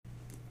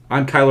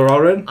I'm Kyler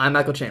Allred. I'm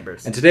Michael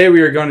Chambers. And today we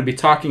are going to be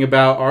talking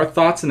about our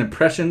thoughts and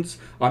impressions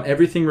on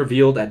everything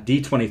revealed at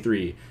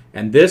D23.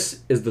 And this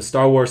is the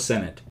Star Wars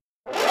Senate.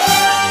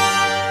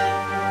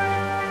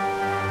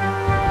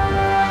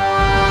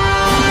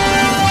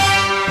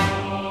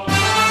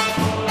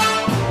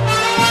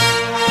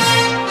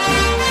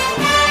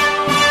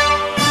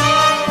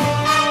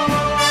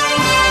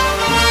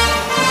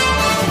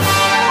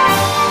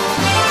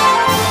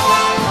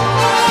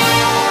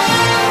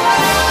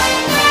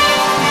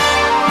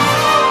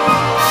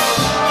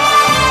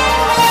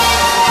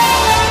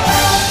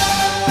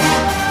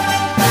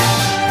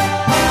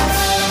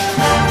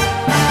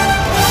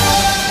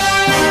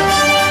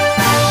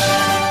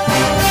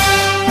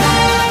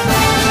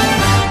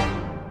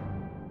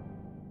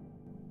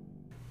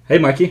 Hey,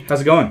 Mikey,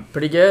 how's it going?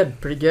 Pretty good.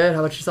 How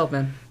about yourself,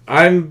 man?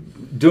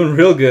 I'm doing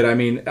real good. I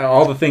mean,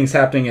 all the things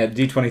happening at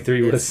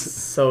D23 was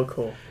so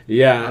cool.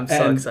 Yeah, I'm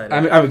so excited.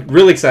 I'm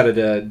really excited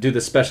to do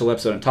this special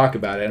episode and talk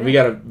about it. And we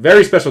got a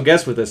very special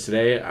guest with us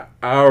today,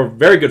 our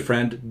very good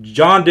friend,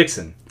 Jon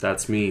Dixon.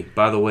 That's me.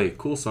 By the way,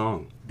 cool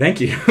song. Thank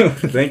you.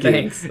 Thank you.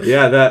 Thanks.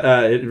 Yeah,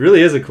 that it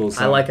really is a cool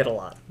song. I like it a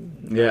lot.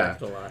 Yeah. I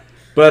like it a lot.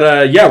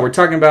 But yeah, we're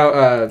talking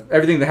about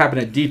everything that happened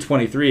at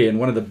D23, and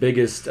one of the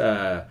biggest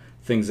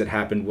things that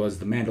happened was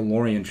the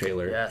Mandalorian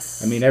trailer.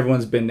 Yes. I mean,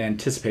 everyone's been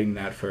anticipating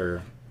that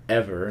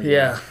forever.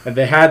 Yeah. And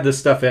they had this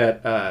stuff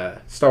at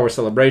Star Wars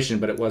Celebration,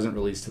 but it wasn't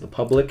released to the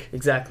public.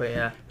 Exactly,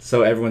 yeah.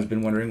 So everyone's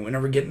been wondering, when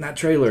are we getting that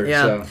trailer?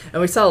 Yeah. So.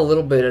 And we saw a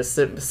little bit of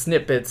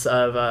snippets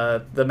of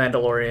the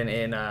Mandalorian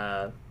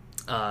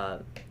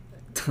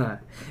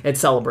in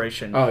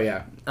Celebration. Oh,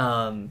 yeah.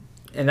 And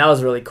that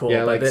was really cool.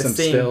 Yeah, but like some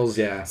stills,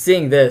 yeah.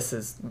 Seeing this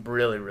is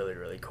really, really,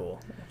 really cool.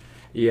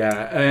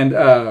 Yeah,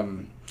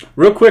 and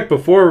real quick,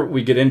 before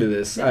we get into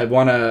this, I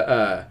want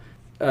to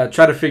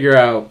try to figure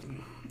out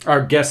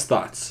our guest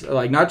thoughts.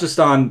 Like, not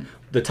just on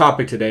the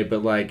topic today,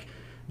 but, like,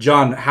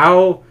 John,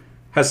 how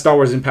has Star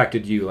Wars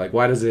impacted you? Like,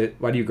 why do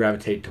you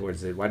gravitate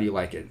towards it? Why do you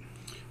like it?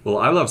 Well,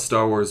 I love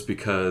Star Wars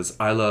because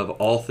I love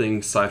all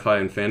things sci-fi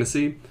and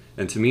fantasy.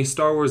 And to me,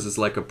 Star Wars is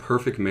like a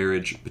perfect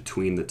marriage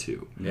between the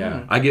two.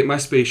 Yeah. I get my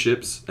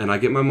spaceships and I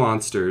get my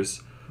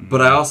monsters,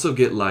 but I also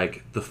get,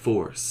 like, the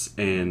Force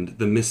and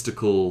the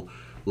mystical,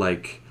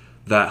 like,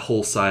 that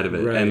whole side of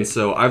it. Right. And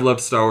so I've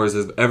loved Star Wars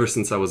ever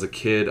since I was a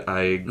kid.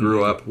 I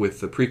grew up with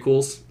the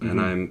prequels,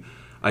 and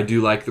I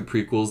do like the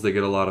prequels. They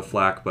get a lot of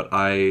flack, but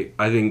I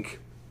think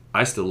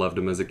I still loved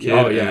them as a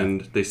kid,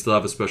 and they still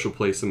have a special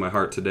place in my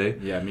heart today.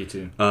 Yeah, me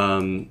too.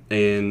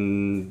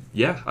 And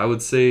yeah, I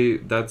would say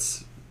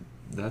that's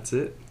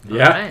it.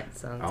 Yeah. All right.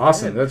 Sounds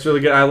Awesome. good. That's really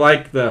good. I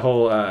like the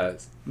whole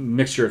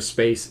mixture of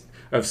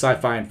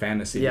sci-fi and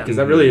fantasy. Yeah. Because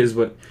that really is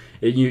what...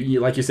 You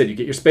like you said, you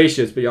get your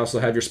spaceships, but you also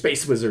have your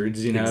space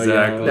wizards, you know.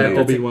 Exactly. Like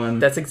Obi-Wan.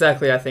 That's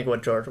exactly, I think,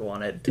 what George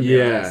wanted, to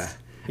be honest.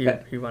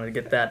 He wanted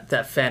to get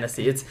that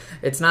fantasy.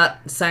 It's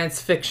not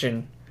science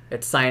fiction,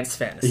 it's science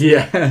fantasy.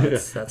 Yeah.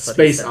 That's what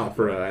Space he said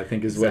opera, before. I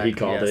think is what he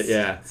called it,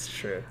 yeah. That's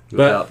true.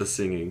 Without the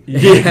singing.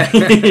 Yeah.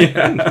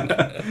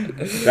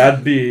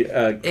 That'd be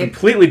a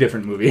completely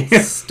different movie.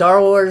 Star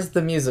Wars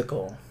the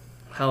musical.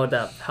 How would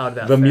that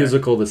The fare?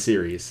 musical, the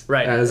series.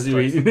 Right. As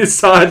we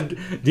saw at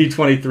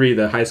D23,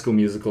 the High School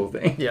Musical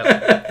thing.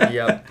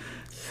 Yep.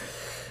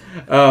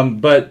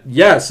 But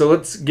yeah, so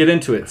let's get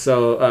into it.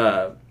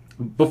 So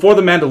before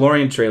the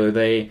Mandalorian trailer,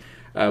 they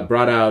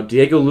brought out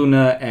Diego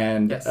Luna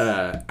and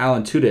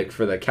Alan Tudyk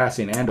for the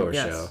Cassian Andor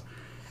show.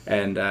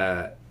 And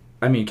I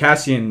mean,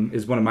 Cassian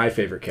is one of my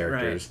favorite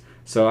characters. Right.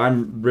 So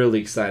I'm really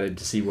excited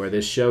to see where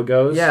this show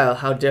goes. Yeah,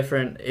 how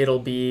different it'll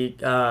be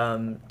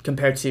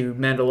compared to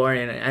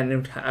Mandalorian,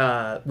 and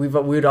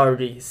we'd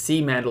already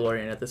see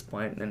Mandalorian at this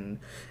point and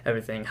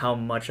everything. How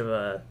much of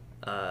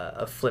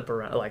a flip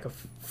around, like a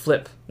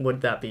flip,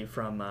 would that be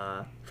from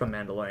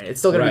Mandalorian? It's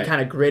still gonna be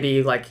kind of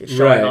gritty, like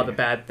showing all the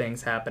bad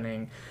things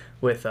happening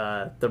with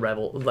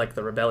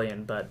the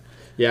rebellion, but.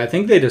 Yeah, I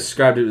think they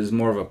described it as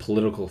more of a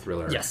political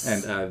thriller. Yes,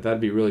 and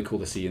that'd be really cool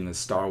to see in the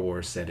Star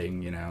Wars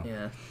setting, you know.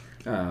 Yeah.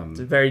 It's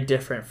very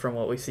different from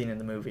what we've seen in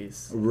the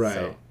movies. Right.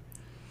 So.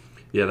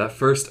 Yeah, that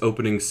first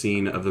opening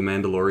scene of the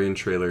Mandalorian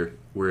trailer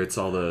where it's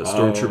all the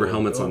Stormtrooper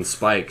helmets on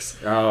spikes.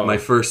 Oh. My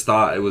first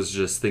thought, it was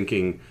just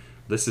thinking,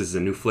 this is a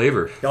new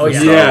flavor for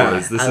Star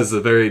Wars. This is a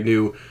very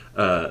new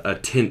a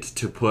tint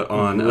to put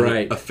on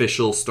an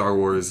official Star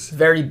Wars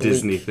very bleak.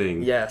 Disney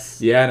thing. Yes.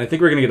 Yeah, and I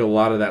think we're going to get a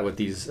lot of that with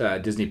these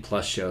Disney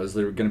Plus shows.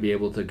 They're going to be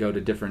able to go to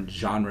different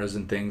genres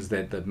and things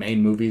that the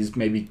main movies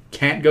maybe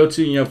can't go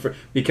to, you know,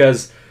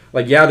 because...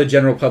 Like, yeah, the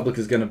general public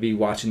is going to be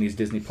watching these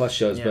Disney Plus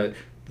shows, but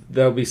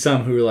there'll be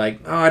some who are like,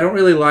 oh, I don't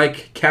really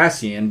like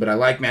Cassian, but I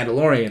like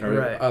Mandalorian,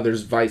 or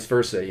others vice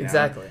versa, you know?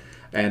 Exactly.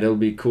 And it'll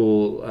be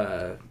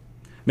cool,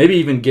 maybe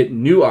even get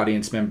new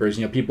audience members,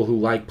 you know, people who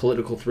like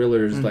political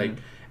thrillers, like,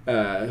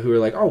 who are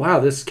like, oh,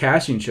 wow, this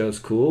Cassian show's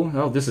cool.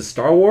 Oh, this is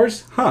Star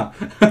Wars? Huh.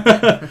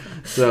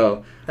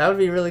 So... That would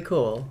be really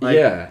cool.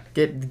 Like,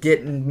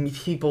 getting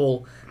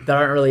people that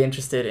aren't really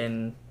interested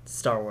in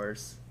Star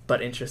Wars,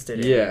 but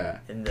interested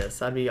in this.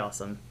 That'd be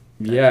awesome.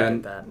 Yeah,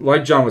 and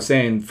like John was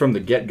saying, from the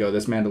get-go,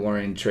 this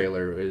Mandalorian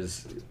trailer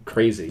is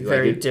crazy.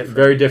 Very different.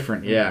 Very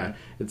different, yeah.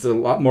 Mm-hmm. It's a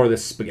lot more of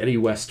this spaghetti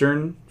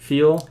western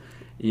feel.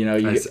 You know,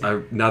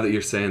 now that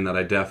you're saying that,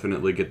 I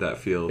definitely get that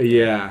feel.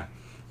 Yeah.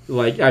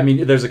 Like, I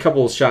mean, there's a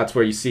couple of shots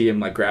where you see him,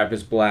 like, grab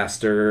his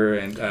blaster,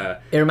 and...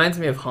 it reminds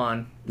me of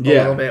Han a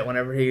little bit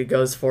whenever he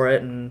goes for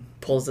it and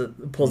pulls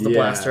the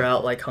blaster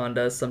out like Han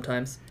does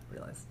sometimes.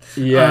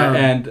 Yeah,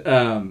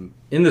 and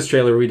in this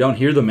trailer, we don't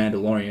hear the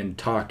Mandalorian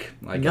talk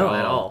at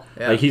all.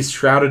 Yeah. Like, he's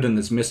shrouded in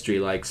this mystery.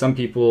 Like, some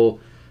people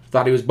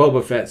thought he was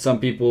Boba Fett. Some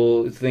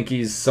people think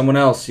he's someone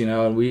else, you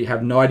know, and we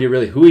have no idea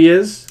really who he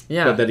is.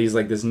 Yeah. But that he's,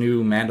 like, this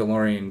new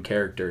Mandalorian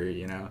character,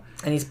 you know.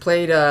 And he's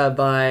played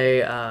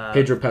by...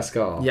 Pedro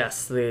Pascal.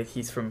 Yes,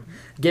 he's from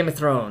Game of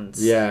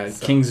Thrones. Yeah,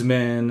 so.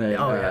 Kingsman,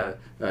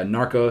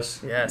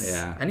 Narcos. Yes,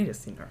 yeah. I need to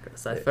see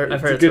Narcos. I've heard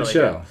it's a good really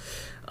show.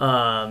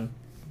 Good.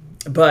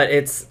 But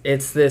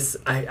it's this.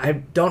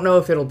 I don't know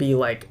if it'll be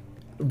like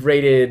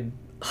rated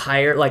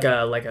higher, like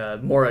a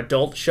more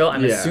adult show.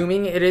 I'm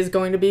assuming it is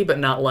going to be, but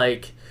not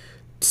like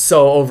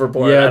so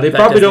overboard. Yeah, they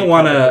probably don't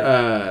want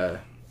to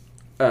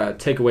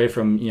take away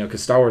from, you know,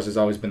 because Star Wars has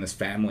always been this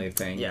family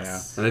thing.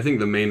 Yes, you know? And I think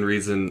the main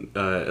reason,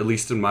 at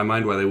least in my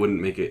mind, why they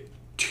wouldn't make it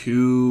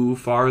too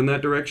far in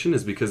that direction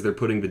is because they're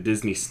putting the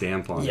Disney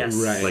stamp on it.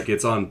 Right. Like,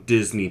 it's on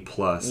Disney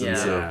Plus, and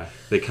so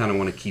they kind of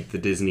want to keep the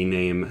Disney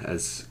name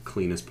as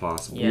clean as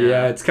possible.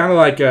 Yeah, it's kind of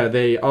like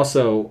they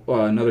also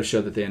another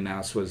show that they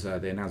announced was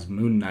they announced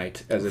Moon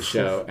Knight as a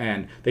show,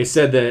 and they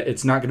said that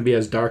it's not going to be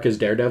as dark as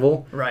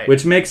Daredevil, right?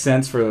 Which makes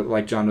sense for,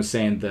 like John was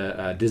saying,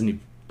 the Disney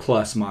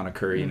Plus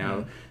moniker. You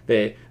know,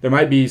 there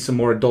might be some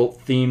more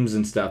adult themes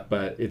and stuff,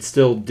 but it's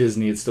still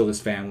Disney. It's still this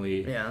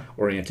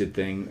family-oriented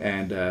thing,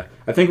 and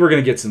I think we're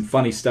gonna get some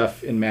funny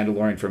stuff in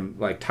Mandalorian from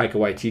like Taika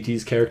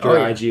Waititi's character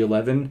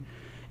IG-11.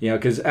 You know,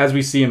 because as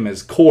we see him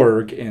as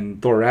Korg in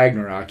Thor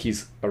Ragnarok,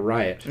 he's a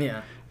riot.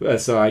 Yeah.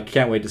 So I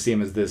can't wait to see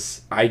him as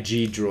this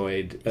IG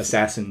droid,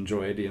 assassin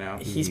droid. You know,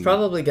 he's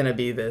probably gonna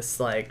be this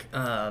like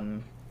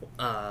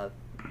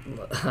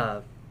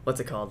what's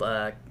it called?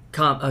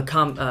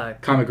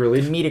 Comic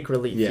relief. Comedic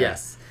relief. Yeah.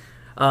 Yes.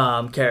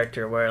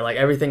 Character where like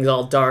everything's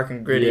all dark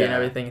and gritty and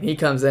everything, and he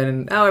comes in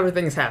and now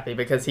everything's happy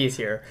because he's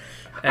here.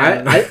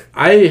 And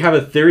I have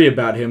a theory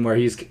about him where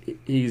he's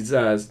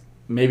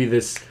maybe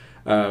this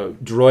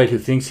droid who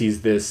thinks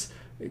he's this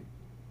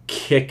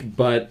kick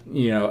butt,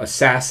 you know,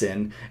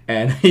 assassin,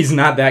 and he's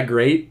not that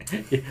great.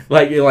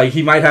 like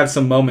he might have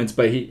some moments,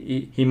 but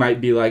he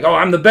might be like, oh,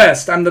 I'm the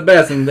best, and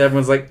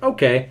everyone's like,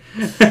 okay.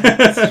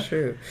 That's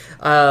true.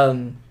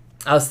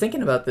 I was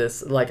thinking about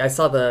this. Like, I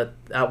saw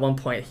at one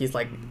point he's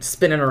like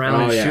spinning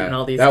around and shooting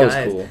all these guys.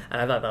 That was cool.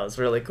 And I thought that was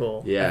really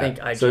cool. Yeah. I think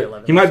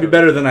IG-11. He might be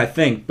better than I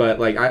think, but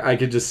like I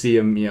could just see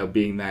him, you know,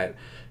 being that,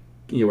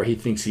 you know, where he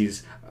thinks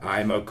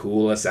I'm a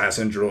cool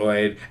assassin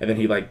droid, and then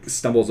he like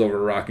stumbles over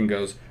a rock and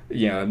goes,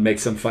 you know, and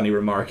makes some funny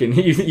remark, and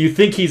you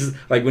think he's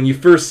like, when you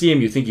first see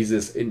him, you think he's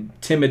this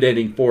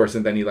intimidating force,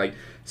 and then he like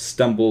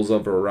stumbles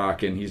over a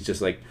rock and he's just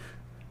like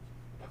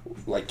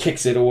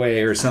kicks it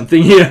away or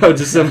something, you know,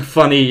 just some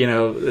funny, you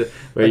know,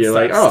 where you're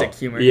like, oh, stick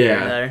humor here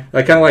and there.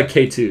 Like kind of like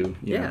K2.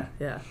 Yeah.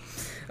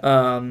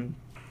 And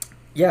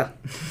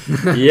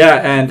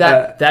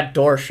that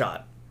door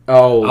shot.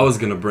 Oh, I was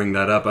gonna bring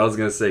that up. I was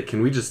gonna say,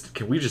 can we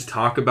just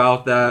talk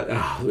about that?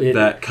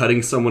 That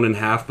cutting someone in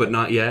half, but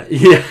not yet.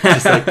 Yeah,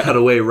 just like cut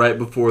away right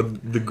before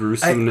the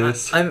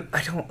gruesomeness. I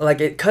don't like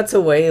it. Cuts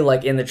away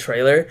like in the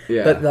trailer.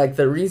 Yeah. But like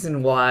the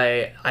reason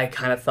why I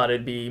kind of thought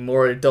it'd be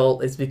more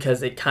adult is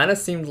because it kind of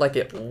seemed like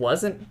it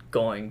wasn't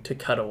going to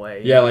cut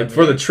away. Yeah, like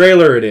for the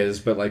trailer it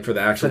is, but like for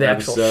the actual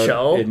episode,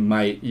 show, it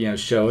might, you know,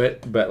 show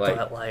it. But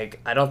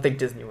like I don't think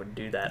Disney would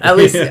do that. At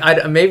least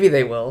maybe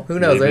they will. Who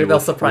knows? Maybe they'll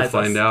surprise us.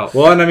 We'll find out.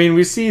 Well, and I mean,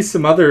 we see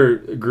some other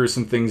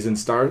gruesome things in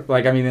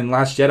in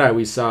Last Jedi,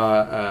 we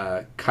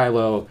saw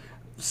Kylo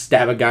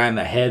stab a guy in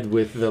the head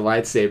with the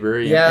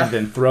lightsaber, and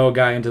then throw a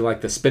guy into like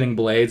the spinning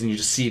blades, and you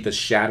just see the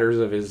shatters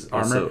of his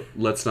armor. Also,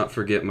 let's not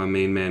forget my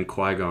main man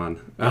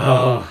Qui-Gon.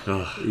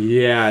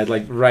 Yeah,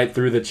 like right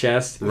through the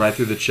chest. Right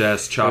through the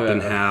chest, chopped in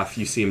half.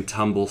 You see him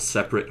tumble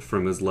separate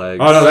from his legs.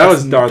 Oh no, that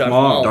was Darth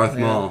Maul. Darth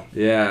Maul.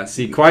 Yeah,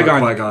 see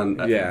Qui-Gon.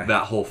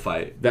 That whole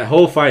fight.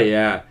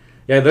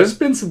 Yeah, there's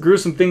been some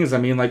gruesome things. I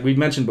mean, like we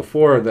mentioned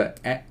before, the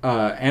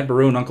Aunt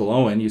Beru and Uncle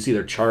Owen, you see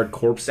their charred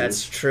corpses.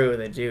 That's true,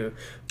 they do.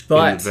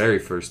 But in the very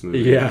first movie.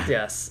 Yeah.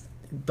 Yes.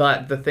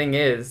 But the thing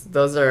is,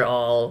 those are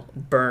all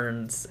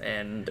burns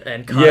and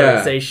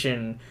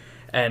cauterization,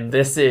 and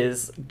this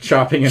is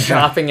chopping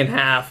in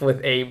half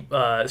with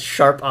a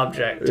sharp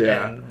object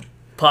and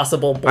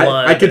possible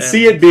blood. I could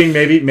see it being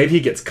maybe he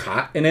gets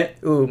caught in it.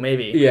 Ooh,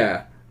 maybe.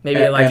 Yeah.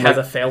 Maybe it has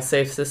a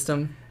fail-safe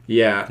system.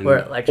 Yeah.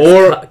 Where like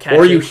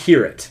or you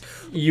hear it.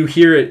 You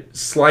hear it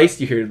sliced,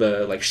 you hear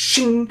the like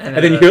shing, and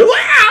then you hear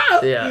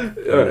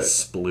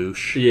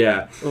sploosh.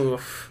 Yeah.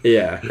 Oof.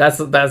 Yeah. That's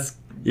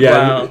yeah.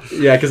 Wow.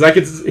 Yeah, because I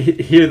could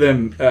hear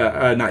them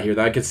not hear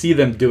that. I could see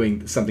them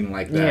doing something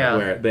like that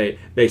where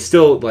they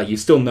still like, you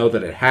still know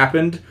that it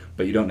happened,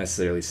 but you don't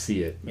necessarily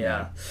see it.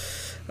 Yeah.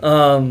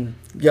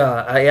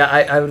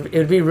 I would. It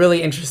would be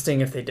really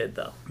interesting if they did,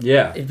 though.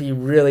 Yeah, it'd be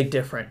really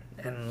different,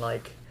 and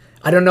like,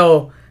 I don't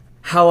know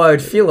how I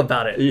would feel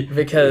about it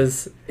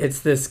because it's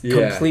this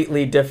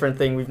completely different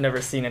thing. We've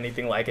never seen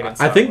anything like it.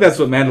 I think that's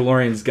what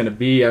Mandalorian's going to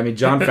be. I mean,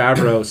 Jon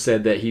Favreau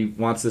said that he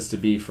wants this to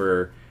be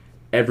for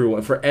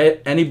everyone, for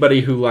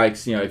anybody who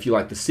likes, if you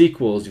like the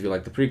sequels, if you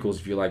like the prequels,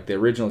 if you like the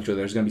original show,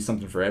 there's going to be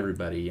something for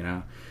everybody,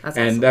 That's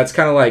awesome. That's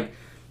kind of like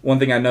one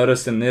thing I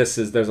noticed in this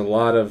is there's a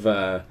lot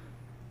of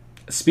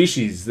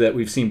species that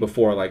we've seen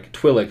before, like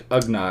Twi'lek,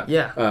 Ugnaught.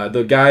 Yeah.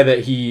 The guy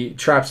that he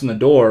traps in the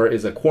door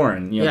is a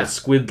Quarren, the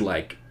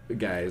squid-like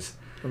guys.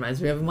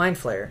 Reminds me of a Mind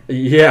Flayer.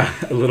 Yeah,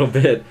 a little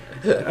bit.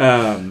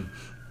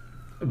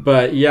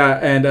 But yeah,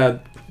 and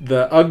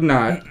the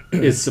Ugnaught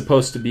is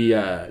supposed to be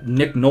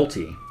Nick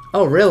Nolte.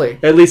 Oh, really?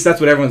 At least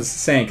that's what everyone's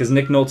saying, because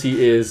Nick Nolte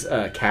is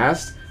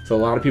cast, so a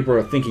lot of people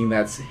are thinking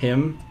that's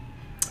him.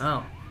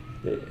 Oh.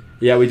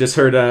 Yeah, we just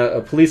heard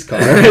a police car.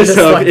 Just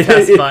so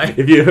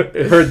if you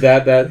heard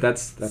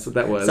that's what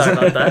that was. Sorry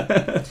about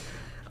that.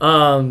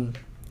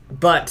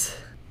 But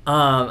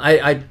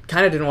I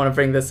kind of didn't want to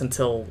bring this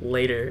until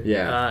later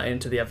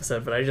into the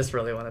episode, but I just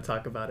really want to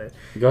talk about it.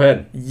 Go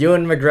ahead.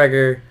 Ewan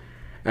McGregor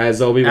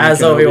as Obi-Wan.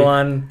 As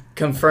Obi-Wan,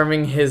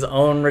 confirming his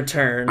own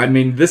return. I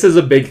mean, this is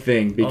a big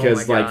thing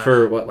because,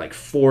 for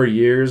 4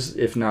 years,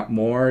 if not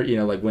more,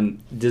 like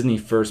when Disney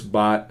first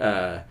bought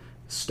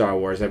Star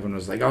Wars, everyone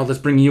was like, "Oh, let's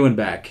bring Ewan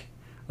back.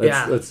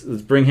 Let's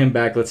bring him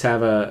back. Let's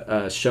have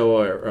a show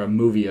or a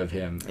movie of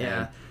him." Yeah.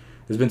 And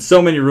there's been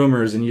so many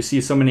rumors, and you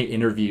see so many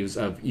interviews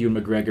of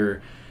Ewan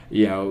McGregor,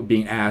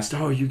 being asked,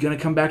 "Oh, are you gonna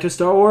come back to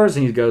Star Wars?"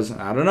 And he goes,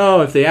 "I don't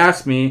know if they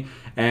ask me."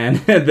 And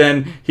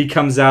then he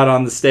comes out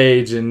on the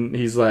stage and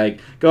he's like,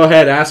 "Go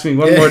ahead, ask me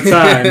one more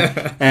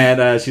time."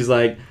 And she's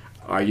like,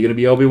 "Are you gonna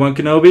be Obi-Wan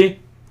Kenobi?"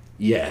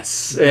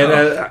 Yes.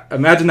 And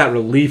imagine that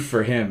relief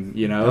for him.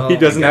 He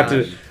doesn't have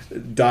to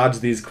dodge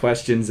these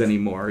questions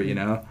anymore.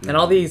 And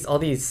all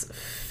these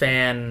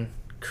fan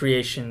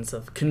creations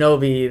of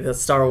Kenobi, the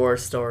Star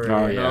Wars story,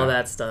 and all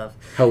that stuff.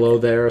 Hello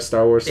There, a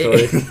Star Wars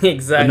story.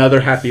 Exactly.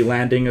 Another Happy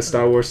Landing, a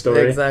Star Wars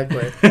story.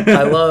 Exactly.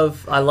 I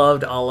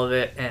loved all of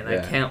it, and I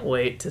can't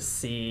wait to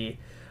see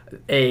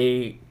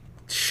a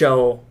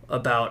show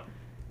about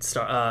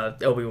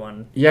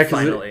Obi-Wan. Yeah,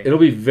 because it'll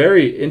be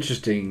very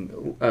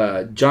interesting.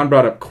 John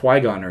brought up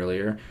Qui-Gon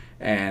earlier,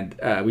 and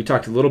we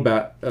talked a little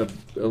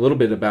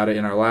bit about it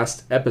in our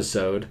last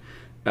episode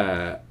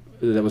that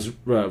was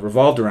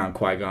revolved around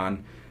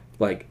Qui-Gon.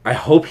 Like, I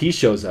hope he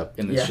shows up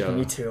in the show. Yeah,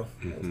 me too.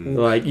 Mm-hmm.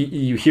 Like,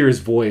 you hear his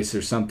voice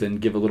or something,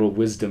 give a little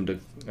wisdom to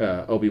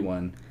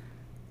Obi-Wan.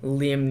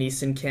 Liam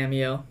Neeson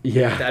cameo.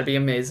 Yeah. That'd be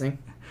amazing.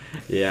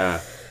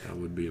 Yeah. That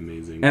would be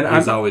amazing. And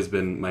he's always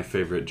been my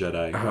favorite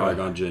Jedi,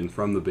 Qui-Gon Jinn,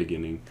 from the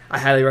beginning. I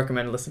highly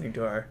recommend listening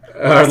to our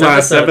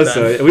last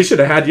episode. We should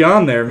have had you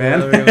on there, man.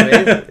 That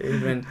would be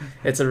amazing.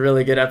 It's a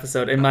really good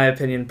episode. In my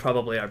opinion,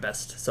 probably our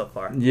best so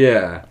far.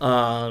 Yeah.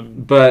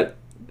 But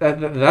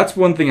that's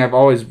one thing I've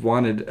always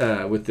wanted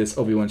with this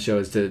Obi-Wan show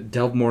is to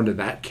delve more into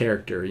that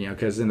character,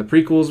 because in the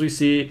prequels we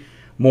see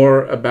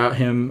more about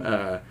him,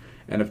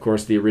 and of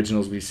course the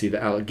originals we see the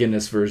Alec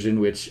Guinness version,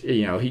 which,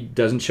 he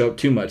doesn't show up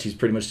too much. He's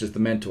pretty much just the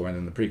mentor, and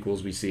then the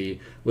prequels we see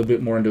a little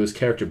bit more into his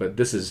character, but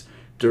this is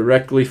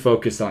directly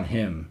focused on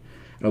him.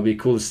 And it'll be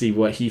cool to see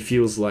what he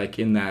feels like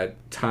in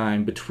that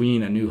time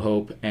between A New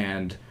Hope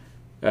and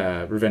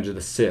Revenge of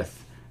the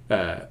Sith.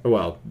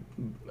 Revenge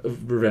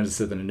of the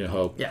Sith and A New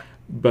Hope. Yeah.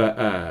 But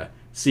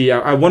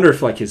I wonder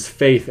if his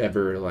faith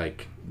ever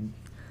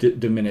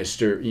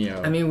diminished or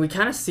I mean, we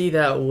kind of see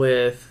that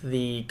with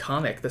the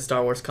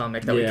Star Wars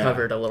comic that we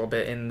covered a little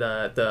bit in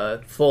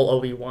the full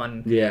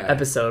Obi-Wan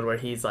episode where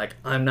he's like,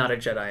 "I'm not a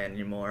Jedi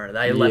anymore.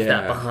 I left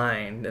that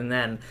behind." And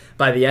then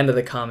by the end of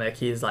the comic,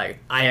 he's like,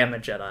 "I am a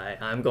Jedi.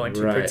 I'm going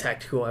to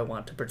protect who I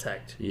want to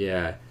protect."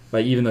 Yeah.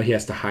 Even though he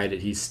has to hide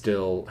it, he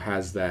still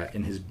has that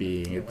in his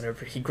being.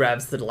 Whenever he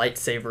grabs the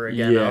lightsaber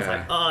again, I was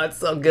like, "Oh, it's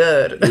so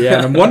good." Yeah,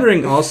 and I'm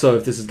wondering also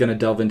if this is going to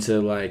delve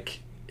into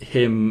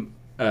him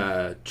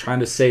trying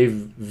to save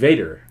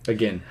Vader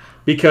again,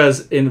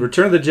 because in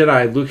Return of the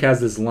Jedi, Luke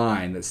has this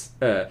line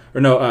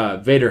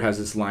Vader has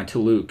this line to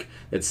Luke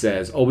that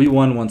says,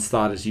 "Obi-Wan once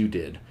thought as you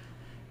did,"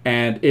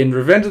 and in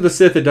Revenge of the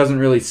Sith, it doesn't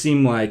really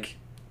seem like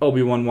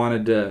Obi-Wan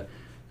wanted to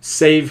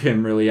save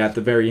him really at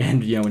the very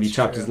end, when he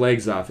chopped his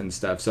legs off and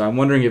stuff. So I'm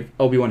wondering if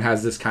Obi-Wan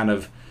has this kind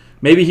of,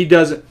 maybe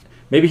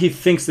he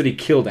thinks that he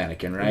killed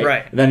Anakin, right?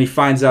 Right. And then he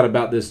finds out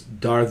about this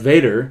Darth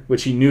Vader,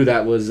 which he knew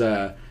that was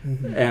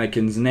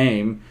Anakin's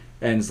name,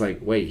 and it's like,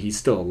 wait, he's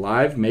still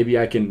alive? Maybe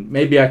I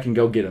can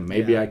go get him.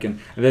 Maybe I can.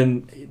 And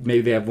then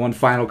maybe they have one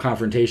final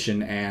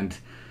confrontation, and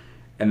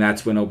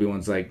that's when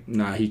Obi-Wan's like,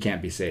 nah, he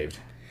can't be saved.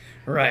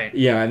 Right.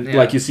 Yeah, and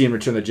like you see in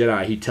Return of the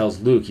Jedi, he tells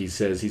Luke, he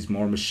says he's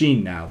more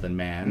machine now than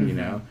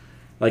man,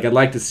 I'd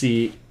like to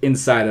see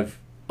inside of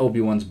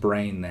Obi-Wan's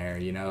brain there,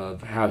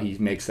 of how he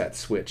makes that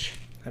switch.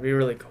 That'd be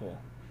really cool.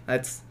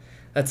 That's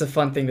a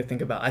fun thing to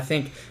think about. I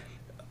think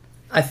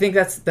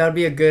that would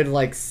be a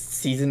good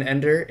season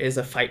ender, is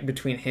a fight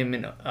between him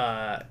and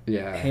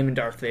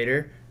Darth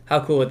Vader. How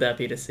cool would that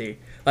be to see?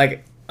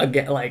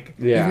 again. Like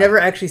you've never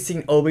actually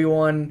seen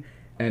Obi-Wan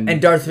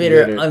and Darth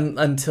Vader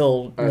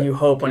until New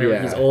Hope,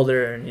 whenever he's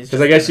older, and he's.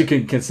 Because I guess you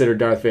can consider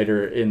Darth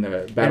Vader in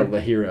the Battle of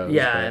the Heroes.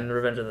 Yeah, and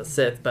Revenge of the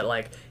Sith, but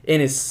like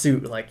in his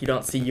suit, like you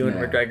don't see Ewan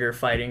McGregor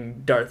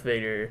fighting Darth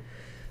Vader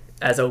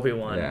as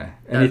Obi-Wan. Yeah.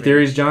 Any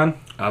theories, John?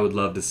 I would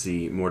love to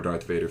see more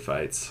Darth Vader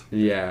fights.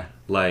 Yeah.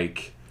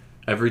 Like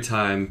every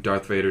time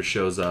Darth Vader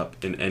shows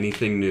up in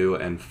anything new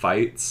and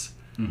fights,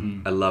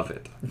 I love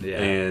it.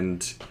 Yeah.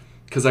 And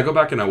because I go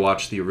back and I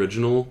watch the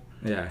original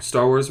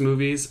Star Wars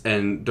movies,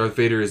 and Darth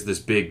Vader is this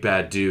big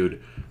bad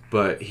dude,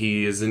 but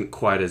he isn't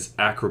quite as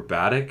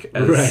acrobatic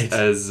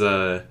as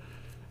I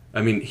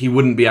mean, he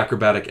wouldn't be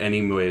acrobatic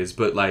anyways,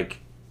 but like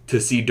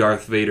to see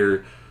Darth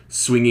Vader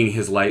swinging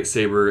his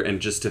lightsaber and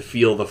just to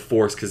feel the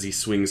force because he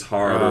swings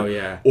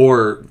hard.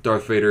 Or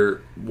Darth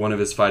Vader, one of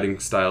his fighting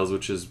styles,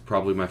 which is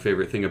probably my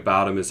favorite thing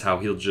about him, is how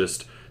he'll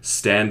just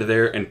stand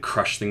there and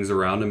crush things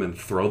around him and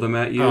throw them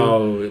at you.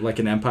 Oh, like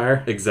an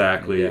Empire?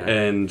 Exactly. Yeah.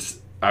 And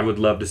I would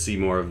love to see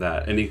more of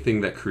that.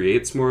 Anything that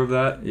creates more of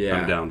that,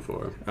 I'm down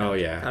for. Oh,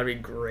 yeah. That'd be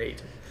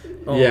great.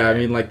 Oh, yeah, man. I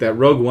mean, like that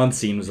Rogue One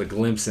scene was a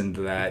glimpse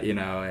into that, you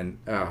know, and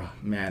oh,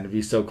 man, it'd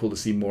be so cool to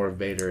see more of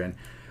Vader. And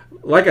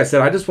like I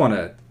said, I just want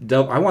to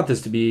I want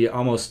this to be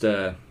almost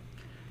kind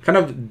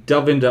of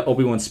delve into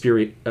Obi-Wan's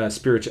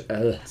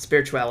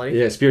spirituality.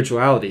 Yeah,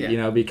 spirituality, you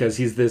know, because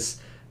he's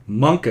this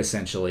monk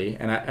essentially,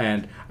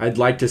 and I'd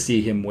like to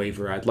see him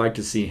waver. I'd like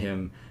to see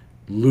him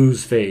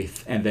lose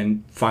faith and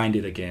then find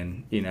it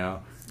again, you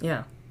know.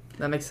 Yeah,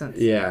 that makes sense.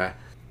 Yeah.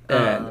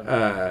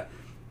 And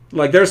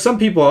like there are some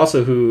people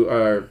also who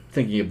are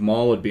thinking if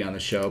Maul would be on the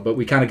show, but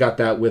we kind of got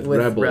that with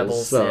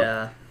Rebels.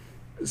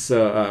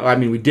 So, I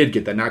mean, we did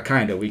get that. Not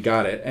kind of. We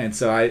got it. And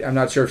so I'm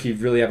not sure if you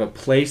really have a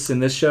place in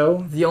this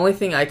show. The only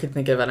thing I could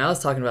think of, and I was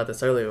talking about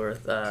this earlier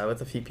with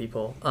a few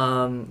people,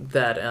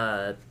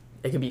 that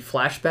it could be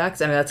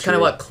flashbacks. And that's kind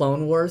of what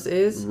Clone Wars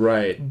is.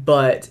 Right.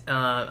 But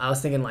I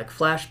was thinking, like,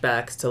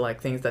 flashbacks to,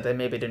 like, things that they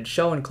maybe didn't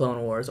show in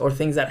Clone Wars, or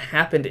things that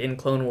happened in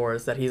Clone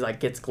Wars that he's, like,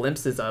 gets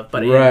glimpses of.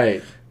 But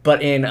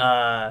in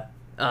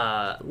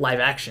live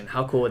action.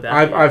 How cool would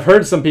that be? I've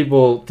heard some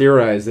people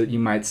theorize that you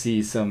might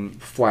see some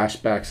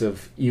flashbacks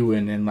of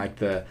Ewan in like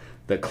the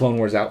Clone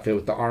Wars outfit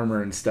with the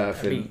armor and stuff.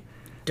 That'd be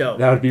dope.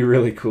 That would be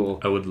really cool.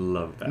 I would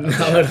love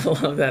that. I would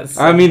love that.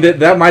 So I mean,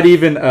 that might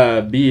even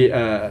be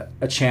a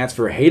chance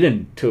for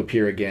Hayden to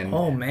appear again.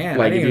 Oh, man.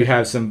 Like if you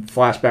have some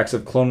flashbacks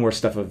of Clone Wars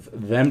stuff of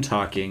them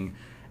talking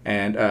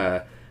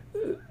and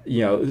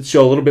you know,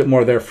 show a little bit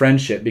more of their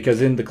friendship,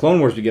 because in the Clone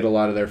Wars we get a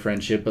lot of their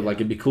friendship, but like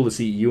it'd be cool to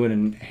see Ewan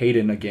and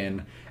Hayden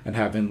again and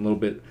have him a little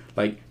bit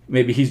like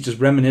maybe he's just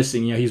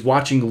reminiscing, you know, he's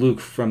watching Luke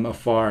from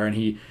afar and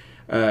he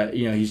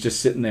you know, he's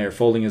just sitting there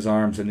folding his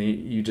arms and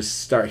you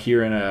just start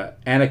hearing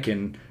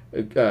Anakin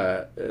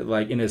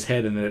like in his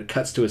head, and then it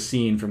cuts to a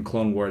scene from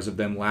Clone Wars of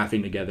them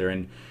laughing together,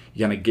 and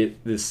you kind of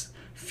get this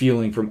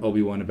feeling from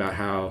Obi-Wan about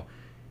how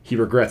he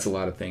regrets a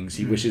lot of things.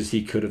 He wishes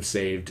he could have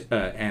saved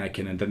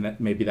Anakin, and then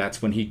maybe that's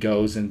when he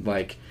goes and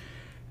like,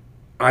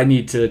 I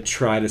need to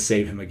try to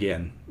save him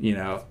again. You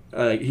know,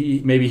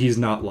 maybe he's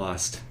not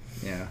lost.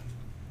 Yeah,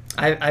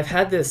 I've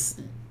had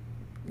this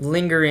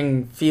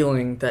lingering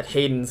feeling that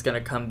Hayden's gonna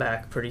come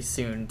back pretty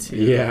soon too.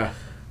 Yeah,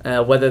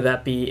 whether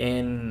that be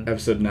in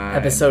Episode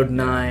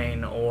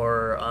 9,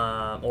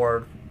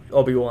 or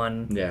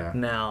Obi-Wan. Yeah.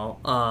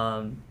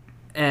 Now,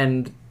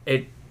 and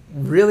it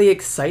really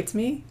excites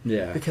me.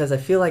 Yeah. Because I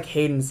feel like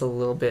Hayden's a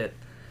little bit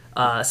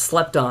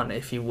slept on,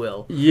 if you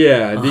will.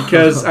 Yeah,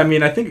 because I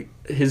mean, I think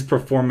his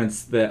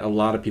performance that a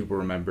lot of people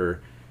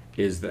remember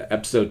is the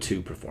Episode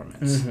 2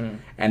 performance,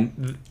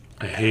 and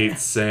I hate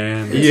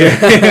sand.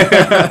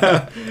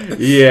 Yeah,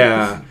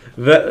 yeah.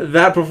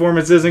 That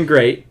performance isn't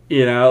great,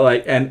 you know.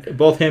 Like, and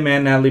both him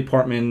and Natalie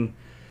Portman,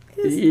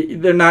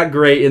 they're not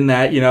great in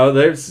that. You know,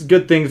 there's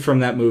good things from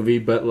that movie,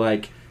 but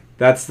like.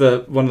 That's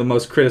one of the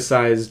most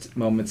criticized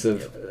moments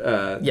of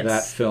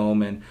that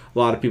film, and a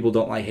lot of people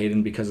don't like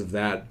Hayden because of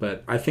that.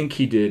 But I think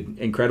he did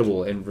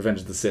incredible in Revenge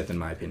of the Sith, in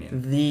my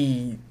opinion.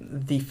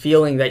 The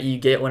feeling that you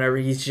get whenever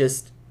he's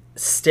just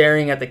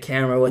staring at the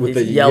camera with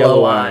these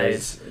yellow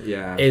eyes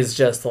is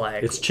just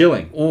like, it's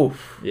chilling.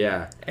 Oof.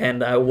 Yeah.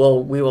 And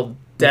we will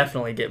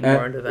definitely get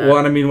more into that. Well,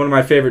 and I mean, one of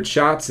my favorite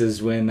shots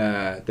is when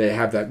they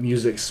have that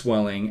music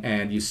swelling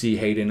and you see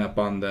Hayden up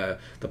on the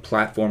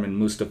platform in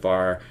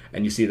Mustafar,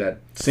 and you see that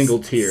single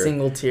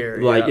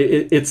tear. Like,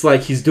 it's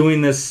like he's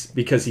doing this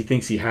because he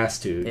thinks he has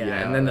to. Yeah, you know?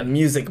 and then the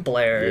music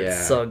blares.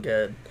 It's so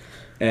good.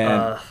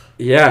 And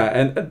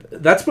and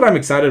that's what I'm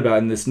excited about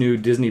in this new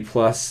Disney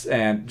Plus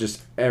and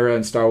just era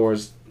in Star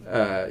Wars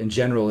in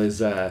general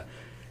is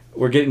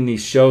we're getting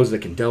these shows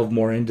that can delve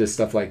more into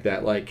stuff like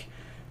that. Like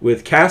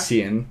with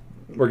Cassian,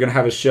 we're going to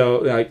have a show,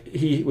 like,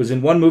 he was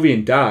in one movie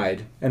and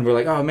died, and we're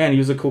like, oh man, he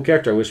was a cool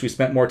character, I wish we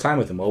spent more time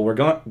with him. Well, we're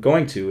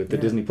going to at the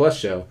Disney Plus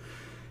show.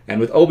 And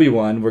with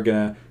Obi-Wan, we're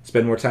going to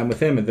spend more time with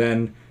him. And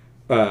then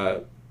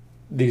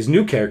these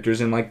new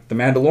characters in, like, The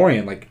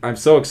Mandalorian, like, I'm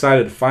so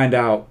excited to find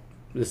out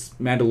this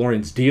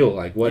Mandalorian's deal,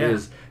 like what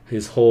is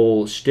his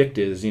whole shtick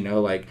is, you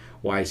know, like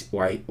why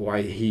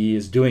he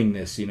is doing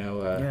this, you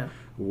know,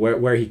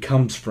 where he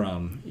comes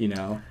from, you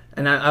know.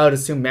 And I would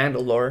assume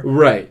Mandalore,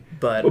 right?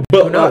 But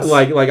who knows?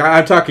 Like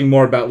I'm talking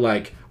more about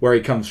like where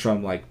he comes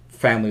from, like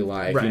family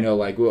life, you know,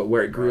 like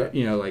where it grew up,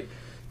 you know, like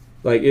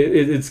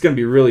it's gonna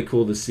be really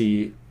cool to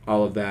see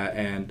all of that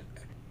and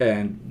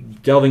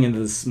delving into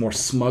this more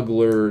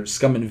smuggler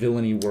scum and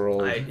villainy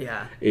world.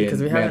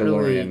 Because we haven't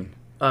really,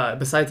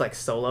 besides like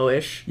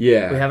Solo-ish, we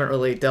haven't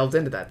really delved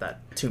into that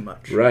too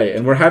much. Right,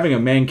 and we're having a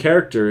main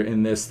character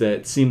in this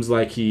that seems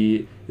like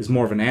he is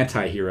more of an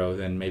anti-hero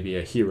than maybe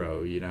a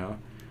hero, you know,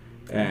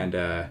 and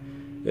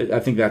I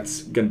think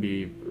that's going to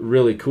be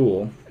really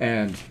cool.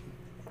 And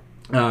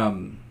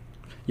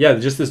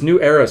just this new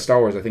era of Star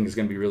Wars I think is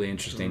going to be really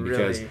interesting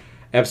because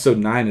Episode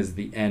 9 is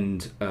the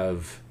end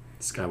of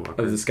the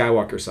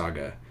Skywalker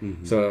saga.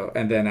 Mm-hmm. So,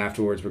 and then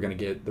afterwards we're going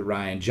to get the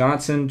Rian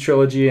Johnson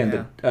trilogy and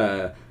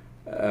the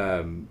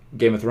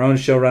Game of Thrones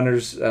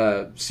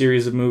showrunners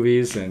series of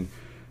movies, and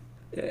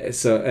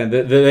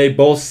they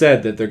both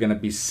said that they're going to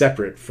be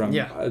separate from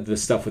the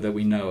stuff that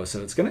we know.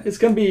 So it's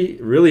gonna be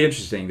really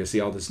interesting to see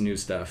all this new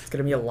stuff. It's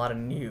gonna be a lot of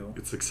new.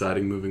 It's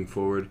exciting moving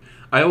forward.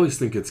 I always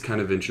think it's kind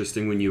of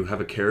interesting when you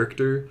have a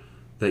character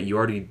that you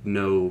already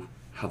know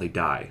how they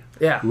die.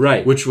 Yeah.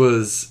 Right. Which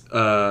was,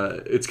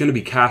 it's going to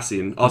be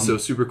Cassian. Also,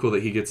 super cool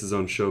that he gets his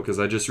own show, because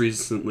I just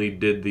recently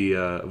did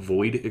the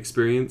Void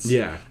experience.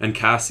 Yeah. And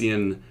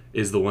Cassian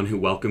is the one who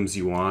welcomes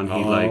you on.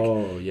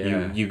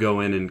 He you go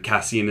in, and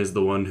Cassian is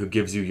the one who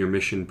gives you your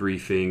mission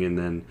briefing, and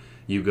then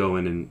you go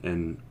in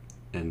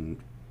and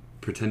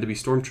pretend to be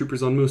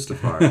stormtroopers on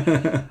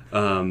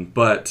Mustafar.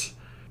 But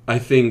I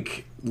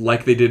think,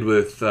 like they did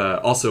with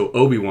also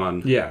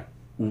Obi-Wan. Yeah.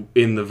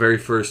 In the very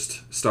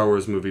first Star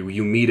Wars movie,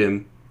 you meet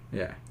him.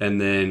 Yeah. And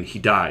then he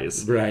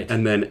dies. Right.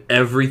 And then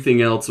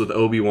everything else with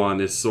Obi-Wan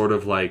is sort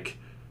of like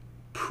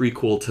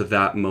prequel to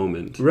that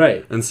moment.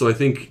 Right. And so I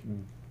think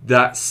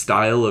that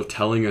style of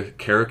telling a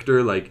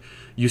character, like,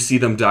 you see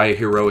them die a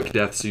heroic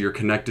death, so you're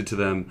connected to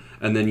them,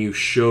 and then you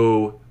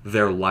show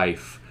their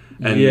life.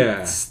 And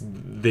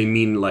they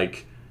mean,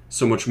 like,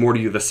 so much more to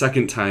you the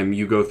second time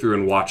you go through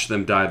and watch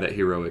them die that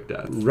heroic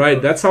death.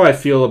 Right. That's how I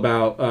feel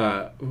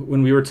about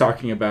when we were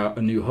talking about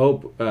A New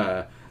Hope.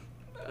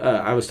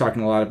 I was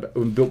talking a lot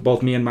about,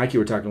 both me and Mikey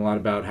were talking a lot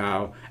about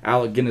how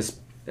Alec Guinness,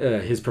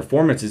 his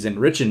performance is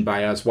enriched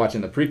by us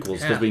watching the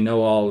prequels, because we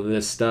know all of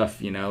this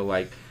stuff, you know,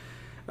 like,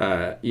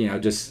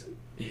 just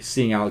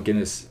seeing Alec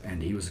Guinness,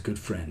 and he was a good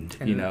friend,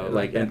 and, you know,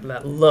 like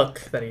that look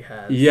that he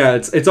has. Yeah,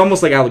 it's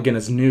almost like Alec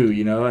Guinness knew,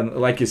 you know, and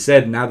like you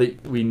said, now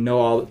that we know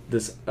all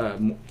this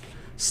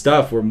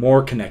stuff, we're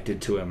more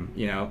connected to him,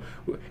 you know.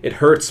 It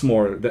hurts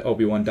more that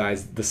Obi-Wan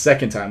dies the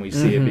second time we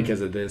see it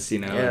because of this, you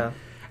know. Yeah.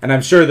 And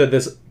I'm sure that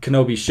this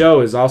Kenobi show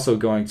is also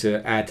going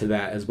to add to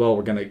that as well.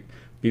 We're going to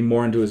be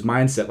more into his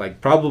mindset. Like,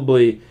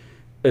 probably,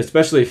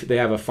 especially if they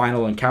have a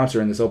final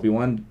encounter in this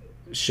Obi-Wan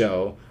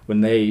show,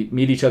 when they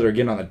meet each other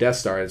again on the Death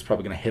Star, it's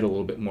probably going to hit a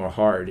little bit more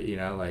hard, you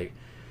know, like,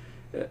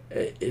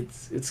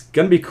 it's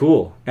going to be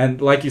cool.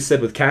 And like you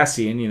said with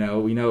Cassian, you know,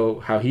 we know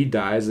how he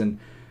dies and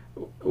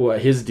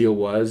what his deal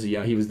was. You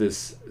know, he was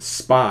this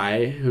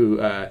spy who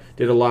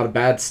did a lot of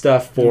bad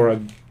stuff for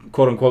a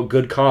quote-unquote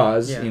good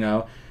cause, you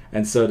know.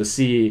 And so to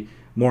see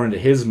more into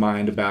his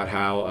mind about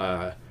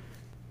how,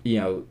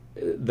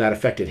 that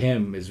affected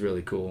him is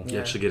really cool. You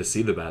actually get to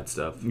see the bad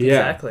stuff.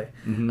 Yeah. Exactly.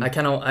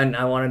 Mm-hmm.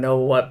 I want to know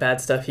what bad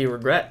stuff he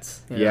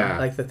regrets. You know?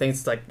 Like the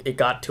things like it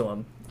got to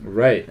him.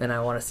 Right. And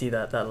I want to see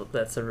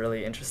that's a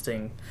really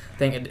interesting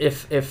thing. And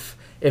if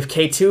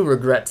K2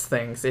 regrets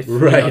things, if you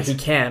know, he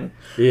can.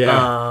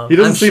 Yeah. He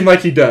doesn't seem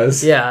like he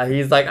does. Yeah.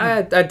 He's like,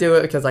 I do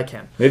it because I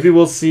can. Maybe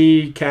we'll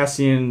see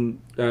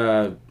Cassian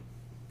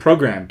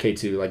program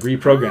K2, like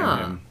reprogram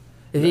him.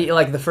 If he,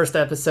 like, the first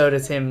episode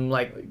is him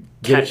like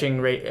catching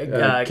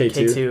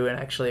K2 and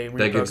actually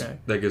reprogramming.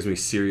 That gives me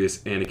serious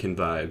Anakin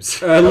vibes.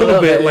 A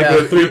little bit, like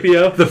with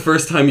 3PO. The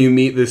first time you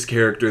meet this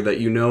character that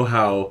you know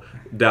how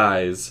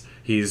dies,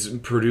 he's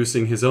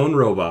producing his own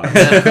robot.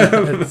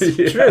 That's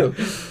true.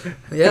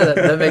 Yeah,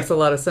 that makes a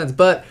lot of sense.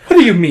 But what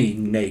do you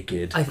mean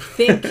naked? I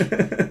think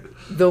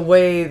the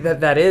way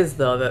that is,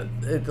 though,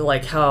 that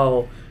like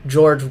how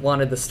George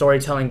wanted the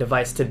storytelling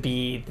device to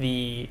be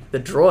the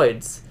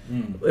droids,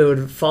 it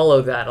would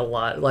follow that a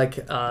lot. Like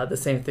the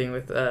same thing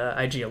with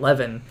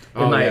IG-11.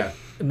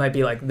 It might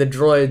be like the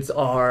droids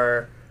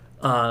are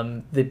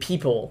the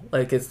people.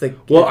 Like it's the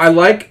I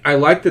like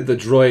that the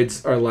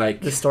droids are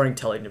like the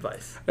storytelling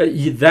device.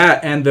 That,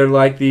 and they're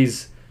like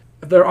these.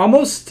 They're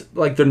almost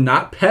like they're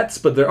not pets,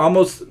 but they're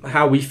almost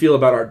how we feel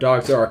about our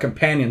dogs. They're our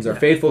companions, our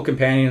faithful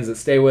companions that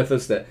stay with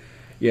us, that,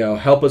 you know,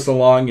 help us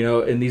along, you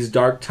know, in these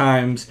dark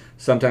times.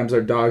 Sometimes our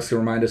dogs can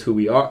remind us who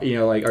we are, you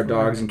know, like our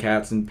dogs and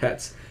cats and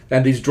pets.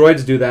 And these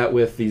droids do that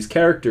with these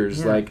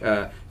characters, like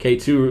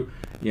K2,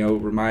 you know,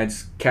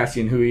 reminds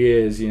Cassian who he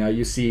is. You know,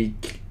 you see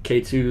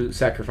K2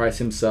 sacrifice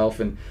himself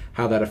and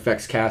how that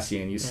affects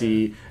Cassian. You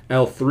see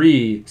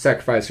L3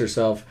 sacrifice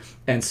herself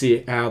and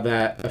see how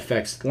that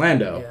affects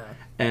Lando. Yeah.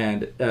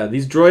 And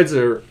these droids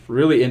are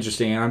really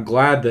interesting, and I'm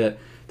glad that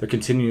they're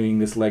continuing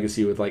this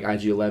legacy with like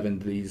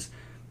IG-11.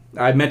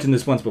 I mentioned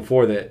this once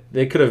before that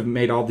they could have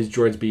made all these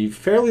droids be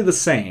fairly the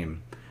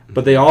same,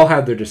 but they all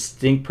have their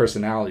distinct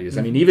personalities.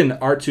 I mean, even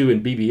R2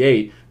 and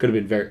BB-8 could have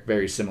been very,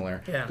 very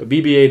similar. Yeah. But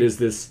BB-8 is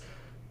this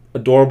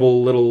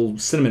adorable little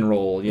cinnamon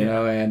roll, you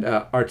know, and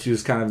R2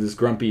 is kind of this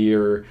grumpy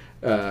or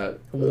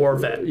war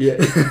vet.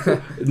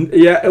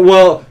 Yeah,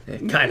 well,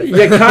 kind of.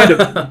 Yeah, kind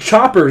of.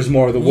 Chopper's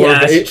more the war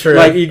vet. That's true.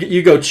 Like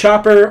you go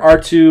Chopper,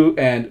 R2,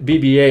 and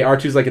BB-8.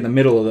 R2's like in the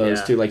middle of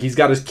those two. Like he's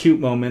got his cute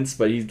moments,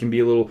 but he can be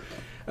a little.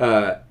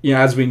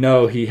 As we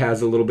know, he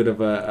has a little bit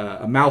of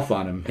a mouth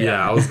on him.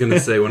 Yeah, I was gonna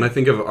say when I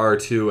think of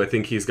R2, I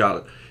think he's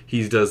got the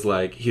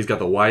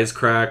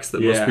wisecracks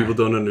that most people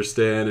don't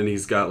understand, and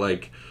he's got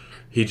like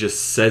he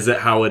just says it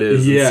how it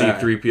is. Yeah.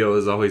 And C-3PO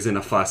is always in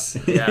a fuss.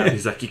 Yeah,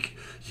 he's like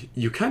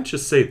you can't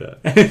just say that.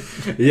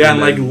 And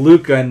like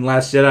Luke in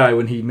Last Jedi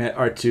when he met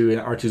R2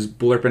 and R2's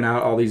blurping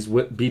out all these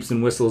beeps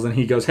and whistles and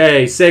he goes,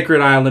 "Hey, Sacred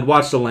Island,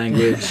 watch the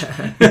language."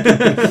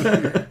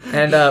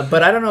 And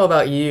but I don't know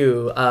about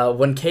you.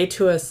 When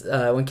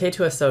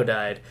K2SO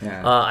died,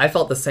 I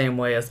felt the same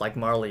way as like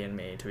Marley and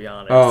me. To be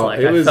honest,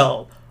 I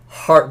felt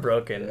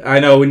heartbroken. I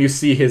know when you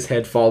see his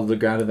head fall to the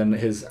ground and then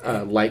his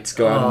lights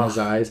go out in his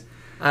eyes.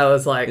 I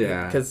was like,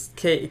 because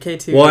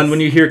K2. Well, and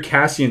when you hear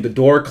Cassian, the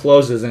door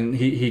closes and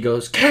he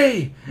goes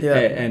K,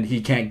 and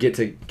he can't get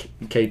to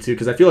K2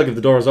 because I feel like if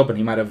the door was open,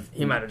 he might have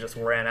just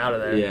ran out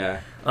of there. Yeah.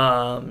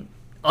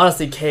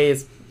 Honestly,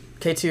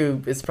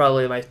 K2 is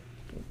probably my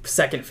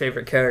second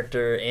favorite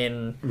character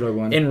in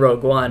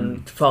Rogue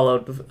One.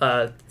 Followed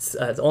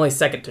only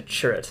second to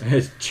Chirrut.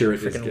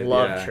 Chirrut is good.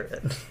 Love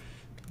Chirrut.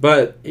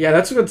 But yeah,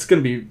 that's what's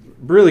going to be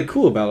really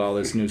cool about all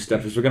this new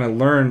stuff is we're going to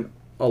learn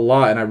a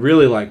lot, and I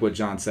really like what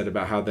Jon said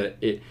about how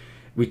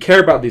we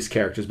care about these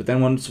characters, but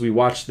then once we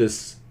watch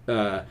this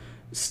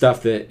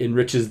stuff that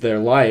enriches their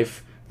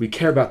life, we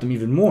care about them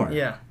even more.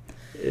 Yeah,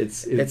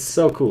 it's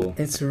so cool.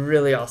 It's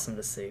really awesome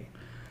to see.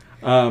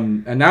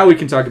 And now we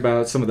can talk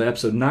about some of the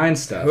episode 9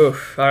 stuff.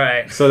 Oof, all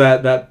right. So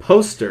that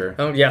poster.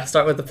 Oh yeah,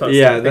 start with the poster.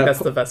 Yeah, I think that's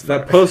the best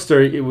part. That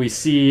poster, we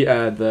see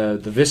the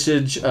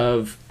visage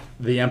of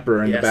the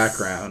Emperor in the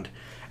background,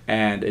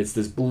 and it's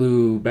this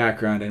blue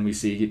background, and we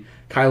see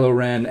Kylo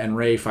Ren and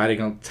Rey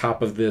fighting on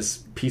top of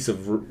this piece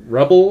of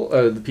rubble,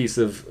 the piece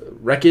of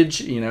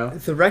wreckage, you know.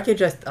 The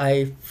wreckage,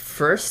 I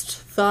first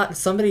thought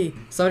somebody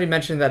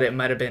mentioned that it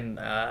might have been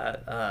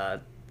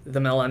the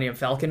Millennium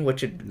Falcon,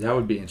 that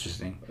would be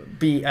interesting. I'd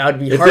be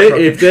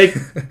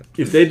heartbroken.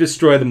 If they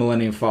destroy the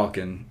Millennium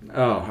Falcon,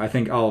 I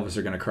think all of us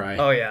are gonna cry.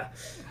 Oh yeah,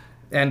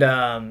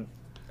 and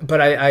but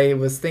I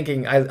was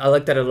thinking, I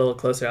looked at it a little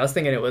closer. I was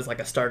thinking it was like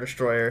a Star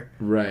Destroyer,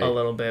 right? A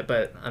little bit,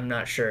 but I'm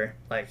not sure.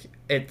 Like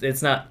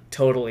it's not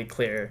totally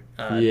clear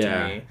to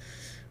me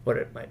what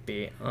it might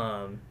be.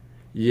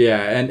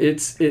 And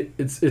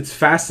it's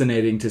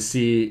fascinating to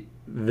see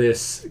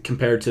this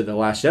compared to the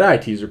Last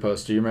Jedi teaser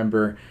poster. You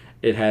remember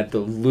it had the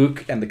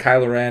Luke and the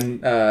Kylo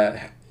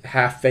Ren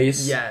half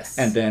face,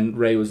 and then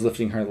Rey was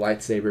lifting her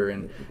lightsaber,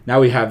 and now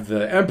we have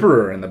the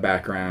Emperor in the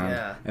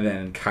background, and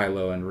then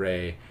Kylo and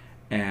Rey,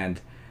 and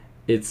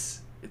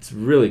it's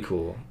really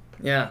cool.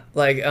 Yeah,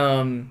 like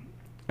and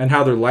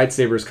how their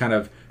lightsabers kind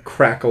of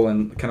crackle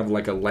and kind of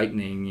like a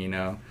lightning, you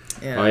know.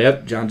 Yeah. Oh,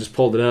 yep, Jon just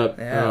pulled it up.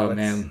 Yeah,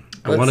 man.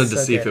 I wanted to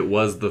see if it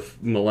was the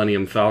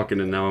Millennium Falcon,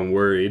 and now I'm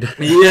worried.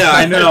 Yeah,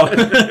 I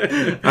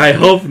know. I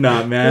hope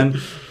not, man.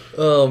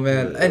 Oh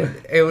man, and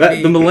it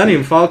would the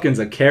Millennium Falcon's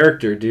a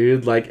character,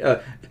 dude. Like,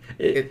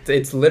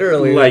 it's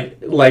literally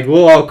like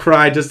we'll all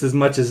cry just as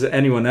much as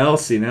anyone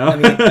else, you know. I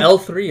mean,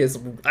 L3 is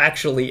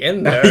actually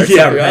in there.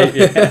 Right.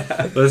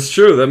 Yeah. That's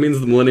true. That means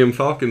the Millennium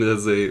Falcon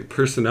has a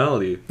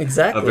personality.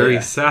 Exactly. A very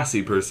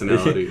sassy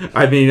personality.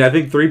 I mean, I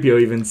think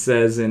 3PO even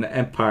says in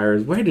Empire,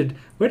 where did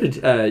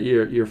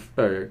your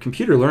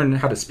computer learn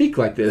how to speak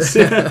like this?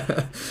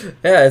 Yeah,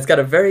 it's got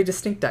a very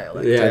distinct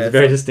dialect. Yeah, it's a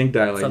very distinct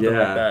dialect. Something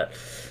like that.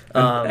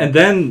 And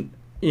then,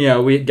 you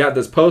know, we got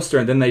this poster,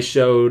 and then they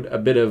showed a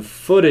bit of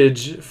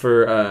footage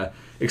for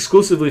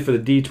exclusively for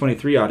the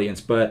D23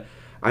 audience. But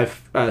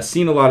I've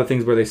seen a lot of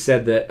things where they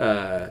said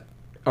that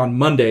on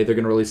Monday they're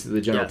going to release it to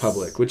the general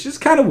public, which is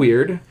kind of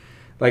weird.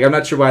 Like, I'm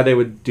not sure why they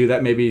would do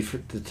that, maybe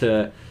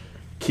to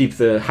keep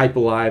the hype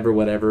alive or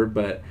whatever.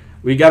 But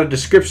we got a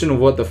description of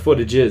what the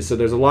footage is. So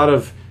there's a lot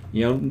of,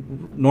 you know,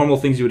 normal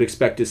things you would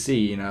expect to see.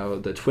 You know,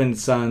 the twin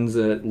sons,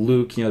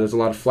 Luke, you know, there's a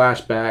lot of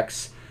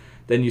flashbacks.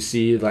 Then you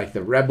see like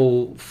the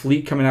Rebel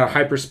fleet coming out of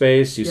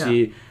hyperspace. You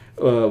see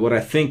what I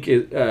think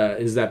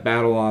is that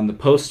battle on the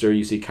poster.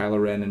 You see Kylo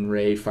Ren and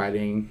Rey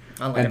fighting,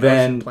 on like and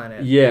then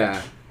planet.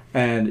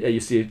 And you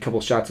see a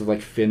couple shots of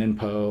like Finn and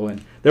Poe.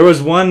 And there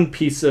was one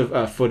piece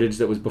of footage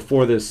that was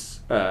before this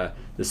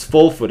this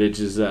full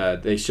footage. Is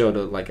they showed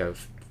like a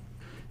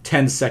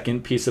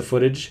 10-second piece of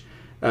footage.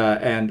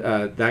 And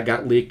that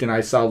got leaked, and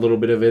I saw a little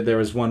bit of it. There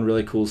was one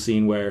really cool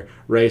scene where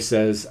Rey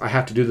says, "I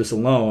have to do this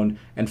alone,"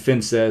 and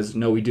Finn says,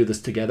 "No, we do this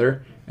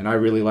together." And I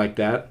really like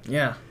that.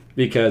 Yeah.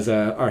 Because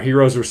our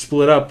heroes were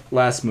split up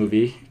last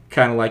movie.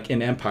 kind of like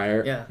in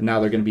Empire. Yeah. And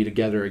now they're going to be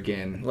together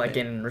again. Like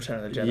in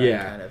Return of the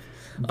Jedi, kind of.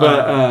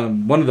 But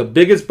one of the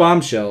biggest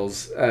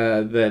bombshells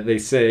that they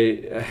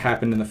say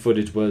happened in the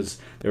footage was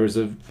there was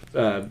a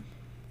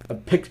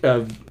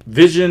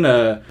vision,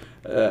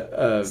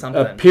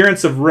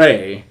 appearance of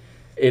Rey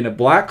in a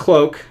black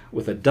cloak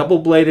with a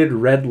double-bladed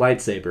red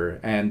lightsaber,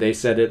 and they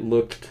said it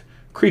looked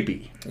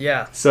creepy.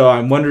 Yeah. So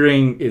I'm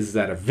wondering, is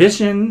that a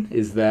vision?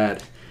 Is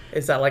that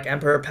like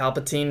Emperor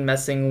Palpatine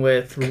messing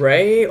with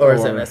Rey, or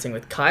is it messing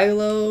with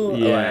Kylo?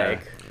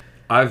 Yeah.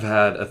 I've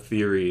had a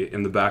theory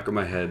in the back of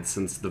my head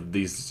since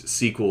these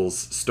sequels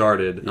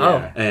started.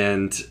 Yeah.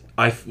 And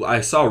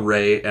I saw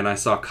Rey and I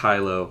saw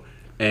Kylo,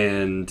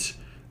 and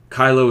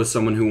Kylo is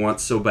someone who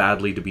wants so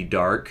badly to be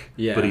dark,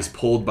 but he's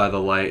pulled by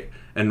the light.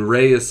 And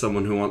Rey is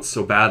someone who wants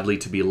so badly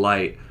to be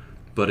light,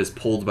 but is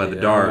pulled by the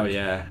dark. Oh,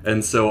 yeah.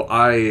 And so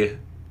I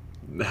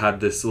had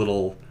this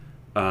little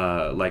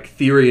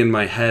theory in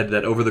my head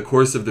that over the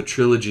course of the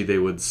trilogy they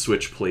would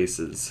switch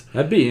places.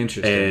 That'd be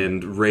interesting.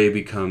 And Rey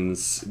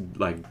becomes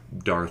like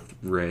Darth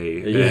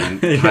Rey, and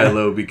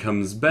Kylo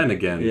becomes Ben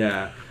again.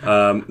 Yeah.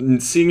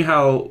 Seeing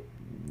how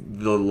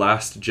The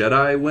Last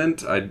Jedi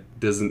went,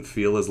 doesn't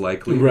feel as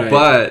likely,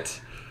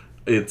 but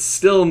it's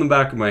still in the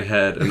back of my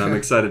head, and I'm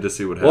excited to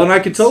see what happens. Well, and I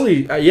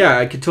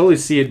could totally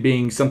see it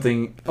being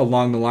something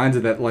along the lines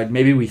of that. Like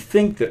maybe we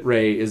think that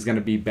Rey is going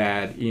to be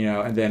bad,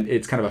 and then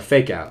it's kind of a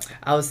fake out.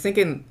 I was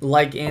thinking,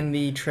 like in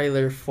the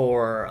trailer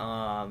for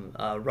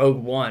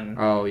Rogue One,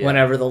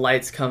 whenever the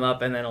lights come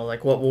up, and then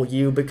like, what will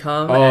you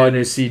become? Oh, and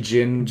you see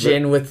Jin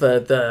with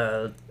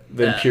the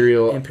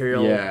Imperial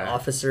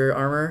officer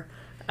armor,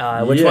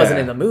 which wasn't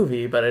in the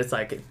movie, but it's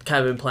like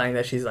kind of implying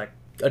that she's like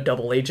a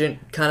double agent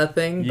kind of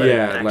thing.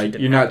 But like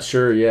you're not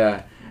sure,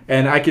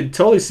 and I could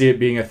totally see it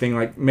being a thing.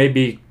 Like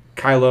maybe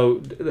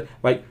Kylo,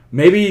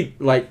 maybe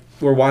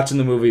we're watching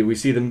the movie, we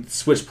see them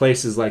switch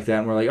places like that,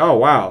 and we're like, oh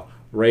wow,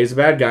 Rey's a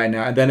bad guy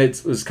now. And then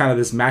it was kind of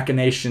this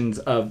machinations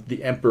of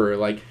the Emperor.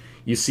 Like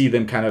you see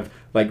them kind of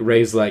like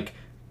Rey's like,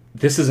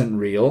 this isn't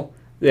real,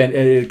 and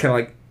it kind of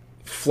like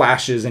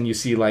flashes, and you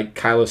see like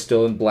Kylo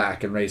still in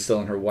black and Rey's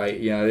still in her white.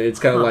 It's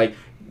kind of like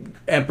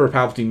Emperor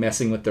Palpatine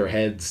messing with their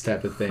heads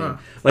type of thing.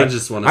 Like, I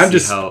just want to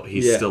see how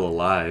he's still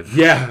alive.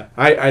 Yeah,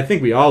 I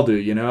think we all do,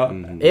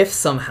 If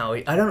somehow,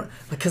 I don't...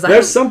 because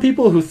there's some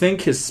people who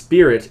think his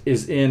spirit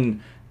is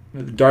in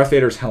Darth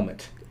Vader's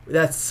helmet.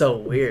 That's so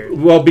weird.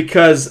 Well,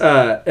 because,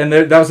 and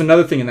that was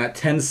another thing in that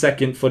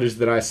 10-second footage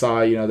that I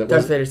saw, that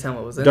Darth Vader's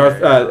helmet was in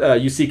there.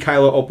 You see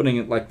Kylo opening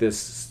it like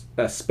this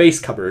space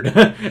cupboard,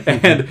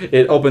 and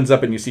it opens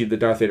up and you see the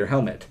Darth Vader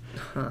helmet.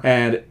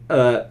 And,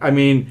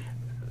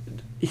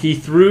 he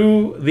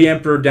threw the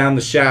Emperor down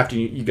the shaft,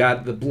 and you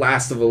got the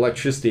blast of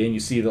electricity, and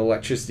you see the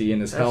electricity in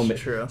his helmet.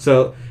 True.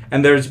 So,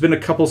 and there's been a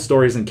couple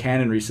stories in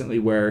canon recently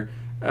where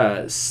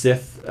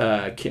Sith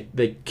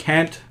they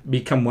can't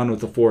become one with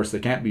the Force. They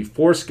can't be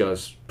Force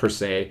ghosts per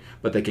se,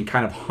 but they can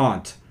kind of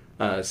haunt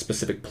a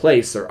specific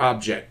place or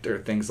object or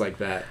things like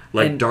that.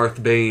 Like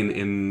Darth Bane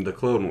in the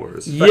Clone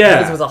Wars. But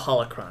his was a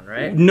holocron,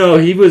 right? No,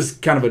 he was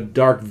kind of a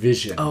dark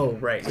vision. Oh,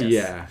 right.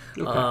 Yes.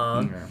 Yeah.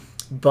 Okay.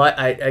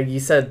 But you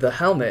said the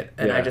helmet,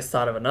 and I just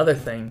thought of another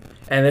thing.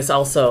 And this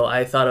also,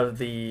 I thought of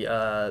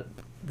the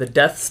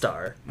Death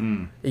Star.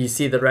 You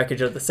see the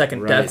wreckage of the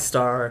second Death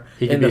Star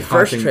in the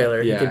first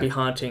trailer. He could be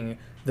haunting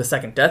the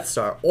second Death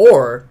Star,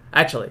 or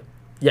actually,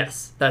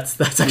 yes, that's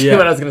actually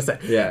what I was gonna say.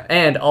 Yeah.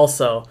 And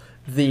also,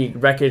 the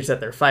wreckage that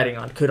they're fighting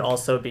on could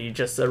also be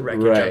just a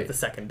wreckage of the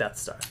second Death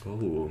Star.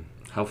 Oh,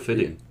 how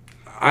fitting!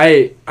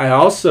 I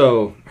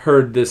also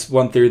heard this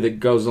one theory that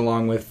goes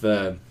along with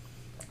the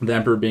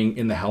Emperor being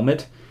in the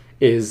helmet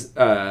is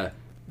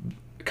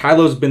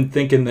Kylo's been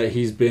thinking that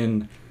he's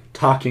been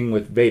talking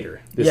with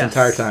Vader this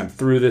entire time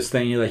through this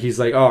thing. He's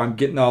like, oh, I'm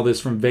getting all this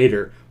from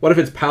Vader. What if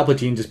it's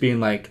Palpatine just being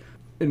like,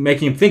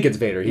 making him think it's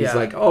Vader? He's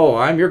like, oh,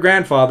 I'm your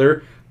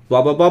grandfather,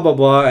 blah, blah, blah, blah,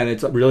 blah, and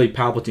it's really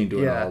Palpatine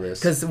doing all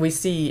this. Because we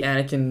see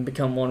Anakin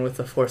become one with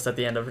the Force at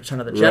the end of Return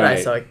of the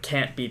Jedi, so it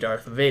can't be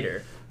Darth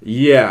Vader.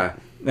 Yeah,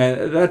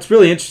 and that's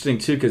really interesting,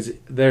 too, because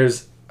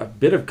there's a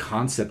bit of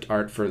concept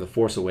art for The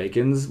Force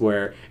Awakens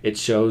where it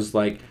shows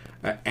like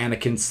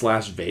Anakin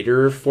 /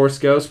 Vader Force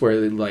Ghost, where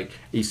like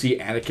you see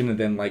Anakin and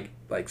then like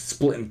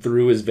splitting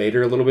through as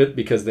Vader a little bit,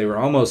 because they were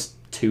almost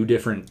two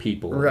different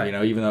people,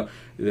 even though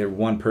they're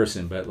one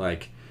person, but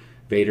like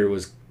Vader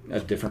was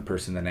a different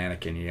person than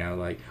Anakin,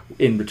 like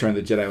in Return of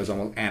the Jedi it was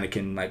almost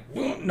Anakin like,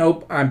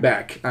 nope, I'm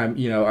back,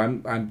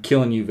 I'm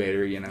killing you,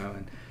 Vader,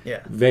 and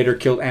Vader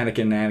killed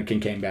Anakin and Anakin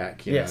came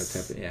back,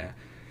 that's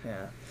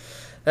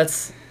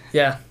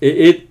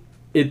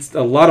It's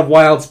a lot of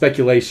wild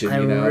speculation.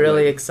 I'm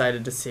really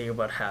excited to see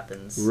what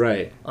happens.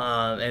 Right.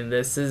 And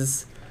this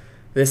has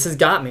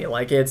got me.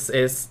 Like it's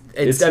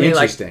interesting.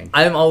 Like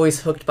I'm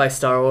always hooked by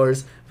Star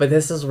Wars, but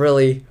this is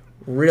really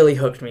really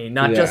hooked me.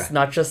 Not just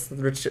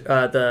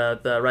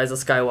the Rise of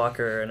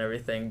Skywalker and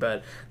everything,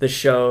 but the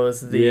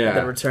shows,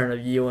 the return of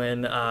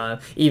Ewan,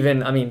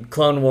 even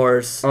Clone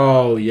Wars.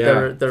 Oh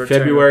yeah, the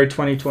February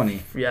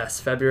 2020. Yes,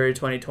 February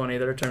 2020,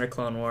 the return of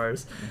Clone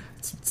Wars.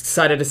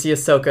 Excited to see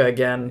Ahsoka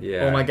again.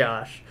 Yeah. Oh my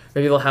gosh.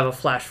 Maybe they'll have a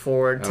flash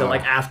forward to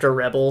after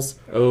Rebels.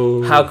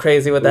 Oh, how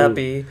crazy would that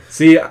be?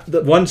 See,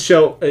 the one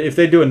show, if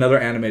they do another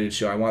animated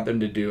show, I want them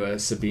to do a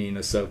Sabine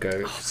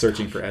Ahsoka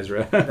searching for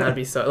Ezra. That'd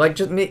be so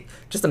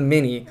just a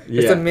mini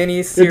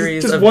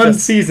series, just one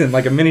season,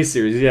 like a mini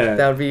series. Yeah,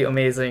 that would be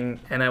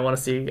amazing. And I want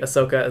to see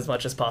Ahsoka as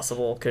much as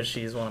possible because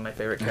she's one of my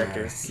favorite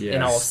characters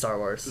in all of Star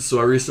Wars. So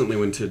I recently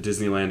went to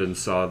Disneyland and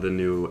saw the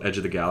new Edge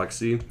of the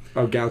Galaxy.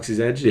 Oh, Galaxy's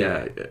Edge.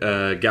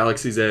 Yeah,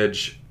 Galaxy's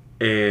Edge.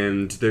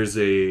 And there's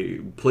a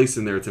place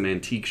in there. It's an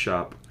antique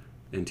shop.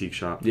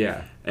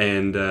 Yeah.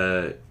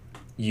 And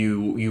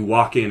you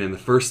walk in, and the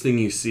first thing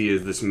you see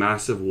is this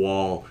massive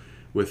wall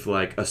with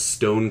like a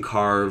stone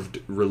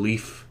carved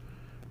relief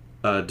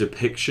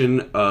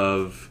depiction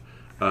of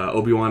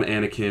Obi-Wan,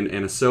 Anakin,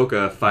 and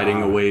Ahsoka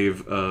fighting a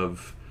wave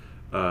of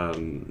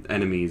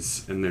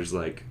enemies, and there's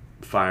like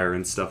fire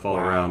and stuff all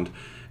around.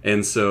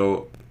 And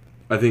so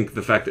I think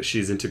the fact that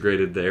she's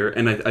integrated there,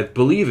 and I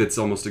believe it's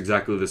almost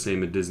exactly the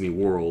same at Disney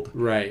World.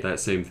 Right. That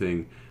same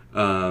thing.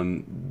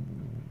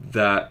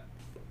 That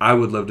I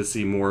would love to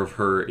see more of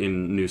her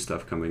in new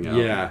stuff coming out.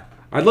 Yeah.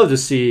 I'd love to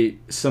see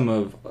some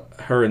of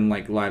her in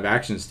like live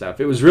action stuff.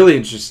 It was really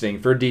interesting.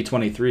 For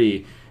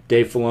D23,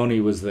 Dave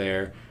Filoni was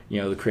there,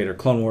 the creator of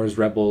Clone Wars,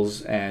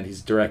 Rebels, and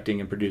he's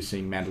directing and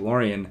producing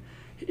Mandalorian.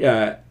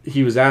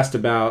 He was asked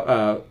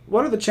about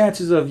what are the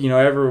chances of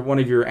ever one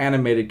of your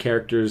animated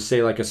characters,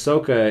 say like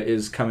Ahsoka,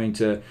 is coming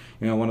to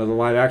one of the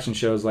live action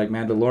shows like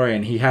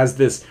Mandalorian. He has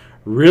this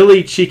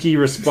really cheeky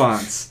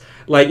response,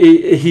 like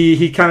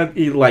he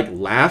like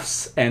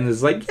laughs and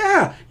is like,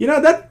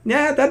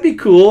 that'd be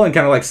cool, and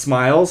kind of like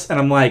smiles, and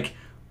I'm like,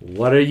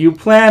 what are you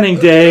planning,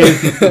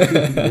 Dave?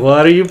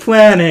 What are you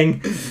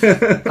planning?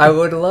 I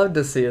would love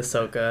to see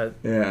Ahsoka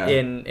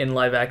in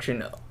live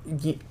action.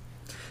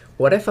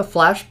 What if a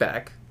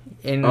flashback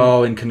in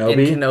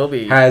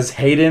Kenobi has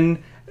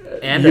Hayden,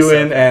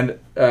 Ewan, and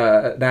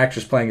an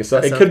actress playing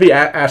Ahsoka? It could be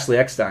Ashley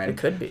Eckstein. It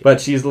could be. But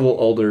she's a little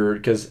older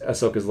because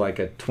Ahsoka's like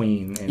a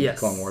tween in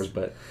Clone Wars.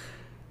 But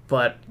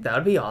that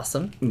would be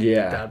awesome.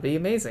 Yeah. That would be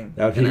amazing.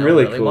 That would be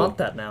really cool. I really want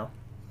that now.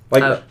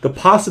 Like, the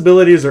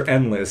possibilities are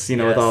endless,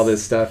 with all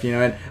this stuff,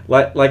 and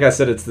like I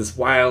said, it's this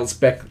wild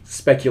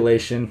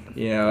speculation,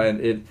 and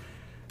it...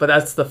 But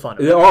that's the fun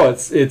of it. Oh,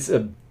 it's a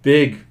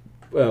big...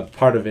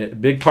 part of it. A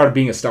big part of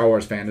being a Star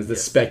Wars fan is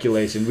this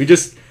speculation. We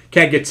just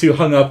can't get too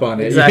hung up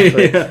on it.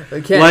 Exactly.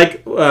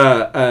 Like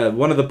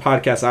one of the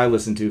podcasts I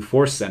listen to,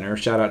 Force Center,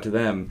 shout out to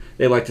them.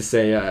 They like to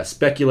say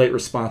speculate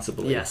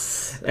responsibly.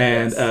 Yes.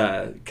 And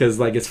because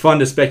it's fun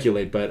to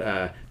speculate,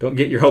 but don't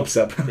get your hopes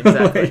up.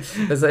 Exactly.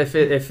 Because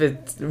if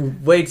it's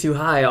way too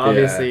high,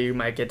 obviously you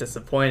might get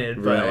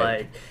disappointed.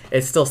 But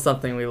it's still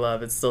something we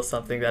love. It's still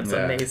something that's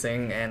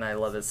amazing, and I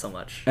love it so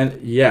much.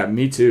 And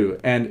me too.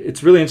 And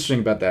it's really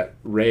interesting about that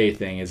Rey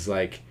thing is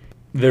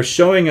they're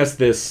showing us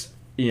this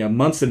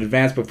months in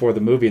advance before the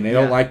movie, and they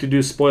don't like to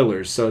do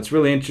spoilers, so it's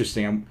really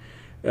interesting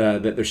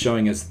that they're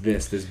showing us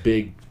this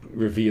big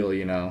reveal.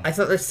 I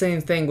thought the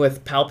same thing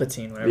with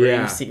Palpatine. Whenever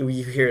you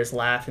hear his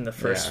laugh in the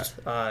first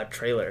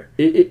trailer,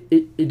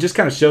 it just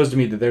kind of shows to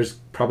me that there's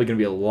probably going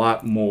to be a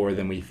lot more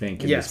than we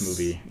think in this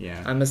movie.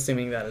 Yeah, I'm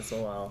assuming that as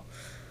well.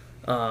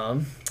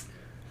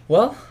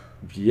 Well.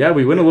 Yeah,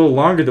 we went a little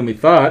longer than we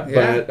thought,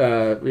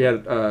 but we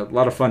had a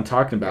lot of fun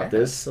talking about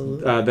this.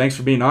 Absolutely. Thanks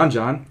for being on,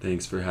 John.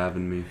 Thanks for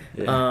having me.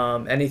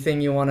 Yeah. Anything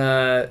you want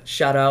to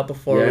shout out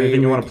before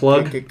anything you want to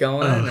plug? Get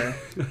going?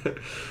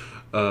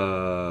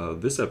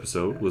 This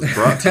episode was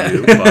brought to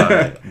you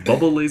by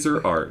Bubble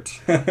Laser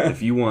Art.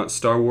 If you want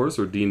Star Wars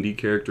or D&D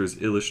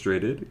characters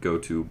illustrated, go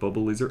to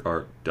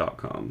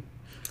bubblelaserart.com.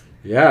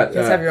 Yeah, you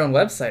guys have your own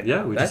website.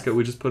 Yeah, we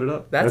just put it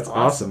up. That's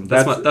awesome.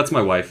 That's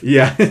my wife.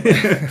 Yeah,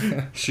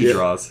 she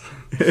draws.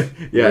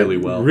 Really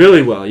well.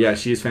 Really well. Yeah,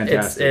 she's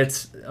fantastic.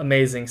 It's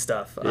amazing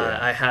stuff.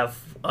 I have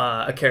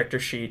a character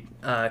sheet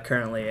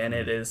currently, and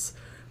it is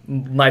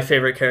my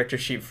favorite character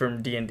sheet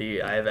from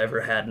D&D I have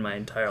ever had in my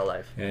entire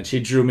life. And she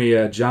drew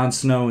me Jon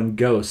Snow and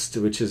Ghost,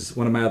 which is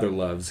one of my other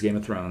loves, Game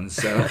of Thrones.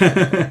 So.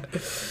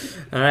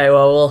 All right,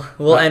 well,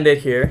 we'll end it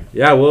here.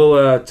 Yeah,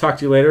 we'll talk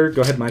to you later.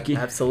 Go ahead, Mikey.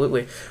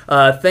 Absolutely.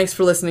 Thanks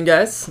for listening,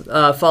 guys.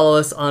 Follow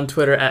us on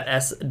Twitter at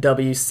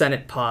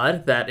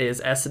SWSenatPod. That is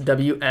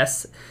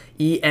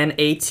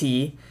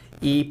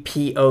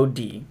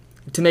SWSENATEPOD.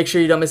 To make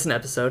sure you don't miss an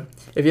episode.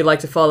 If you'd like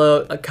to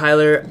follow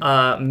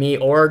Kyler, me,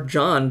 or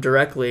John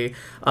directly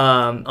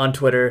on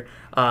Twitter,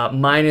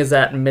 mine is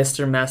at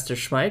Mr. Master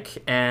Schmike,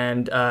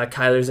 and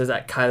Kyler's is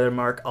at Kyler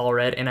Mark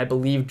Allred, and I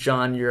believe,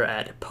 John, you're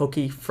at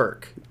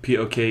PokeFerk.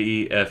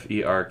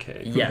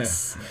 POKEFERK.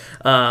 Yes.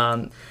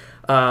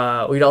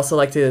 We'd also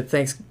like to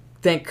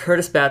thank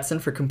Curtis Batson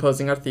for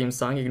composing our theme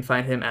song. You can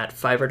find him at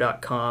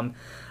Fiverr.com.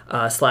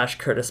 /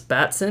 Curtis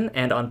Batson,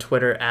 and on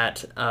Twitter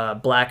at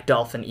Black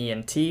Dolphin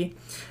ENT. And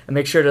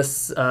make sure to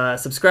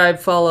subscribe,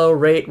 follow,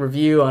 rate,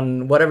 review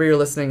on whatever you're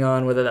listening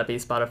on, whether that be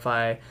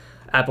Spotify,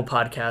 Apple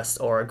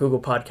Podcasts, or Google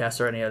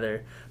Podcasts, or any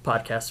other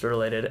podcast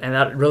related, and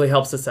that really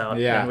helps us out.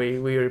 Yeah, and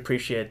we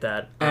appreciate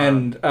that.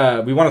 And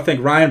we want to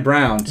thank Ryan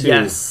Brown too.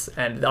 Yes,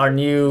 and our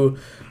new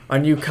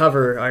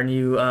cover, our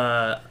new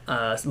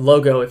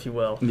logo, if you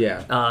will.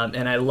 Yeah.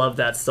 And I love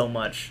that so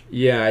much.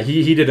 Yeah,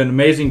 he did an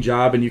amazing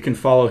job, and you can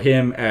follow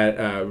him at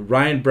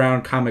Ryan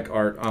Brown Comic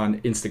Art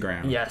on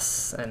Instagram.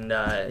 Yes, and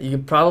you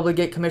can probably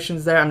get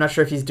commissions there. I'm not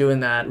sure if he's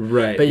doing that.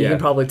 Right. But you can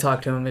probably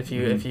talk to him if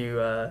you if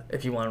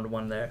you wanted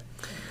one there.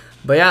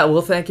 But yeah,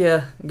 we'll thank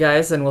you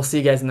guys, and we'll see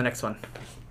you guys in the next one.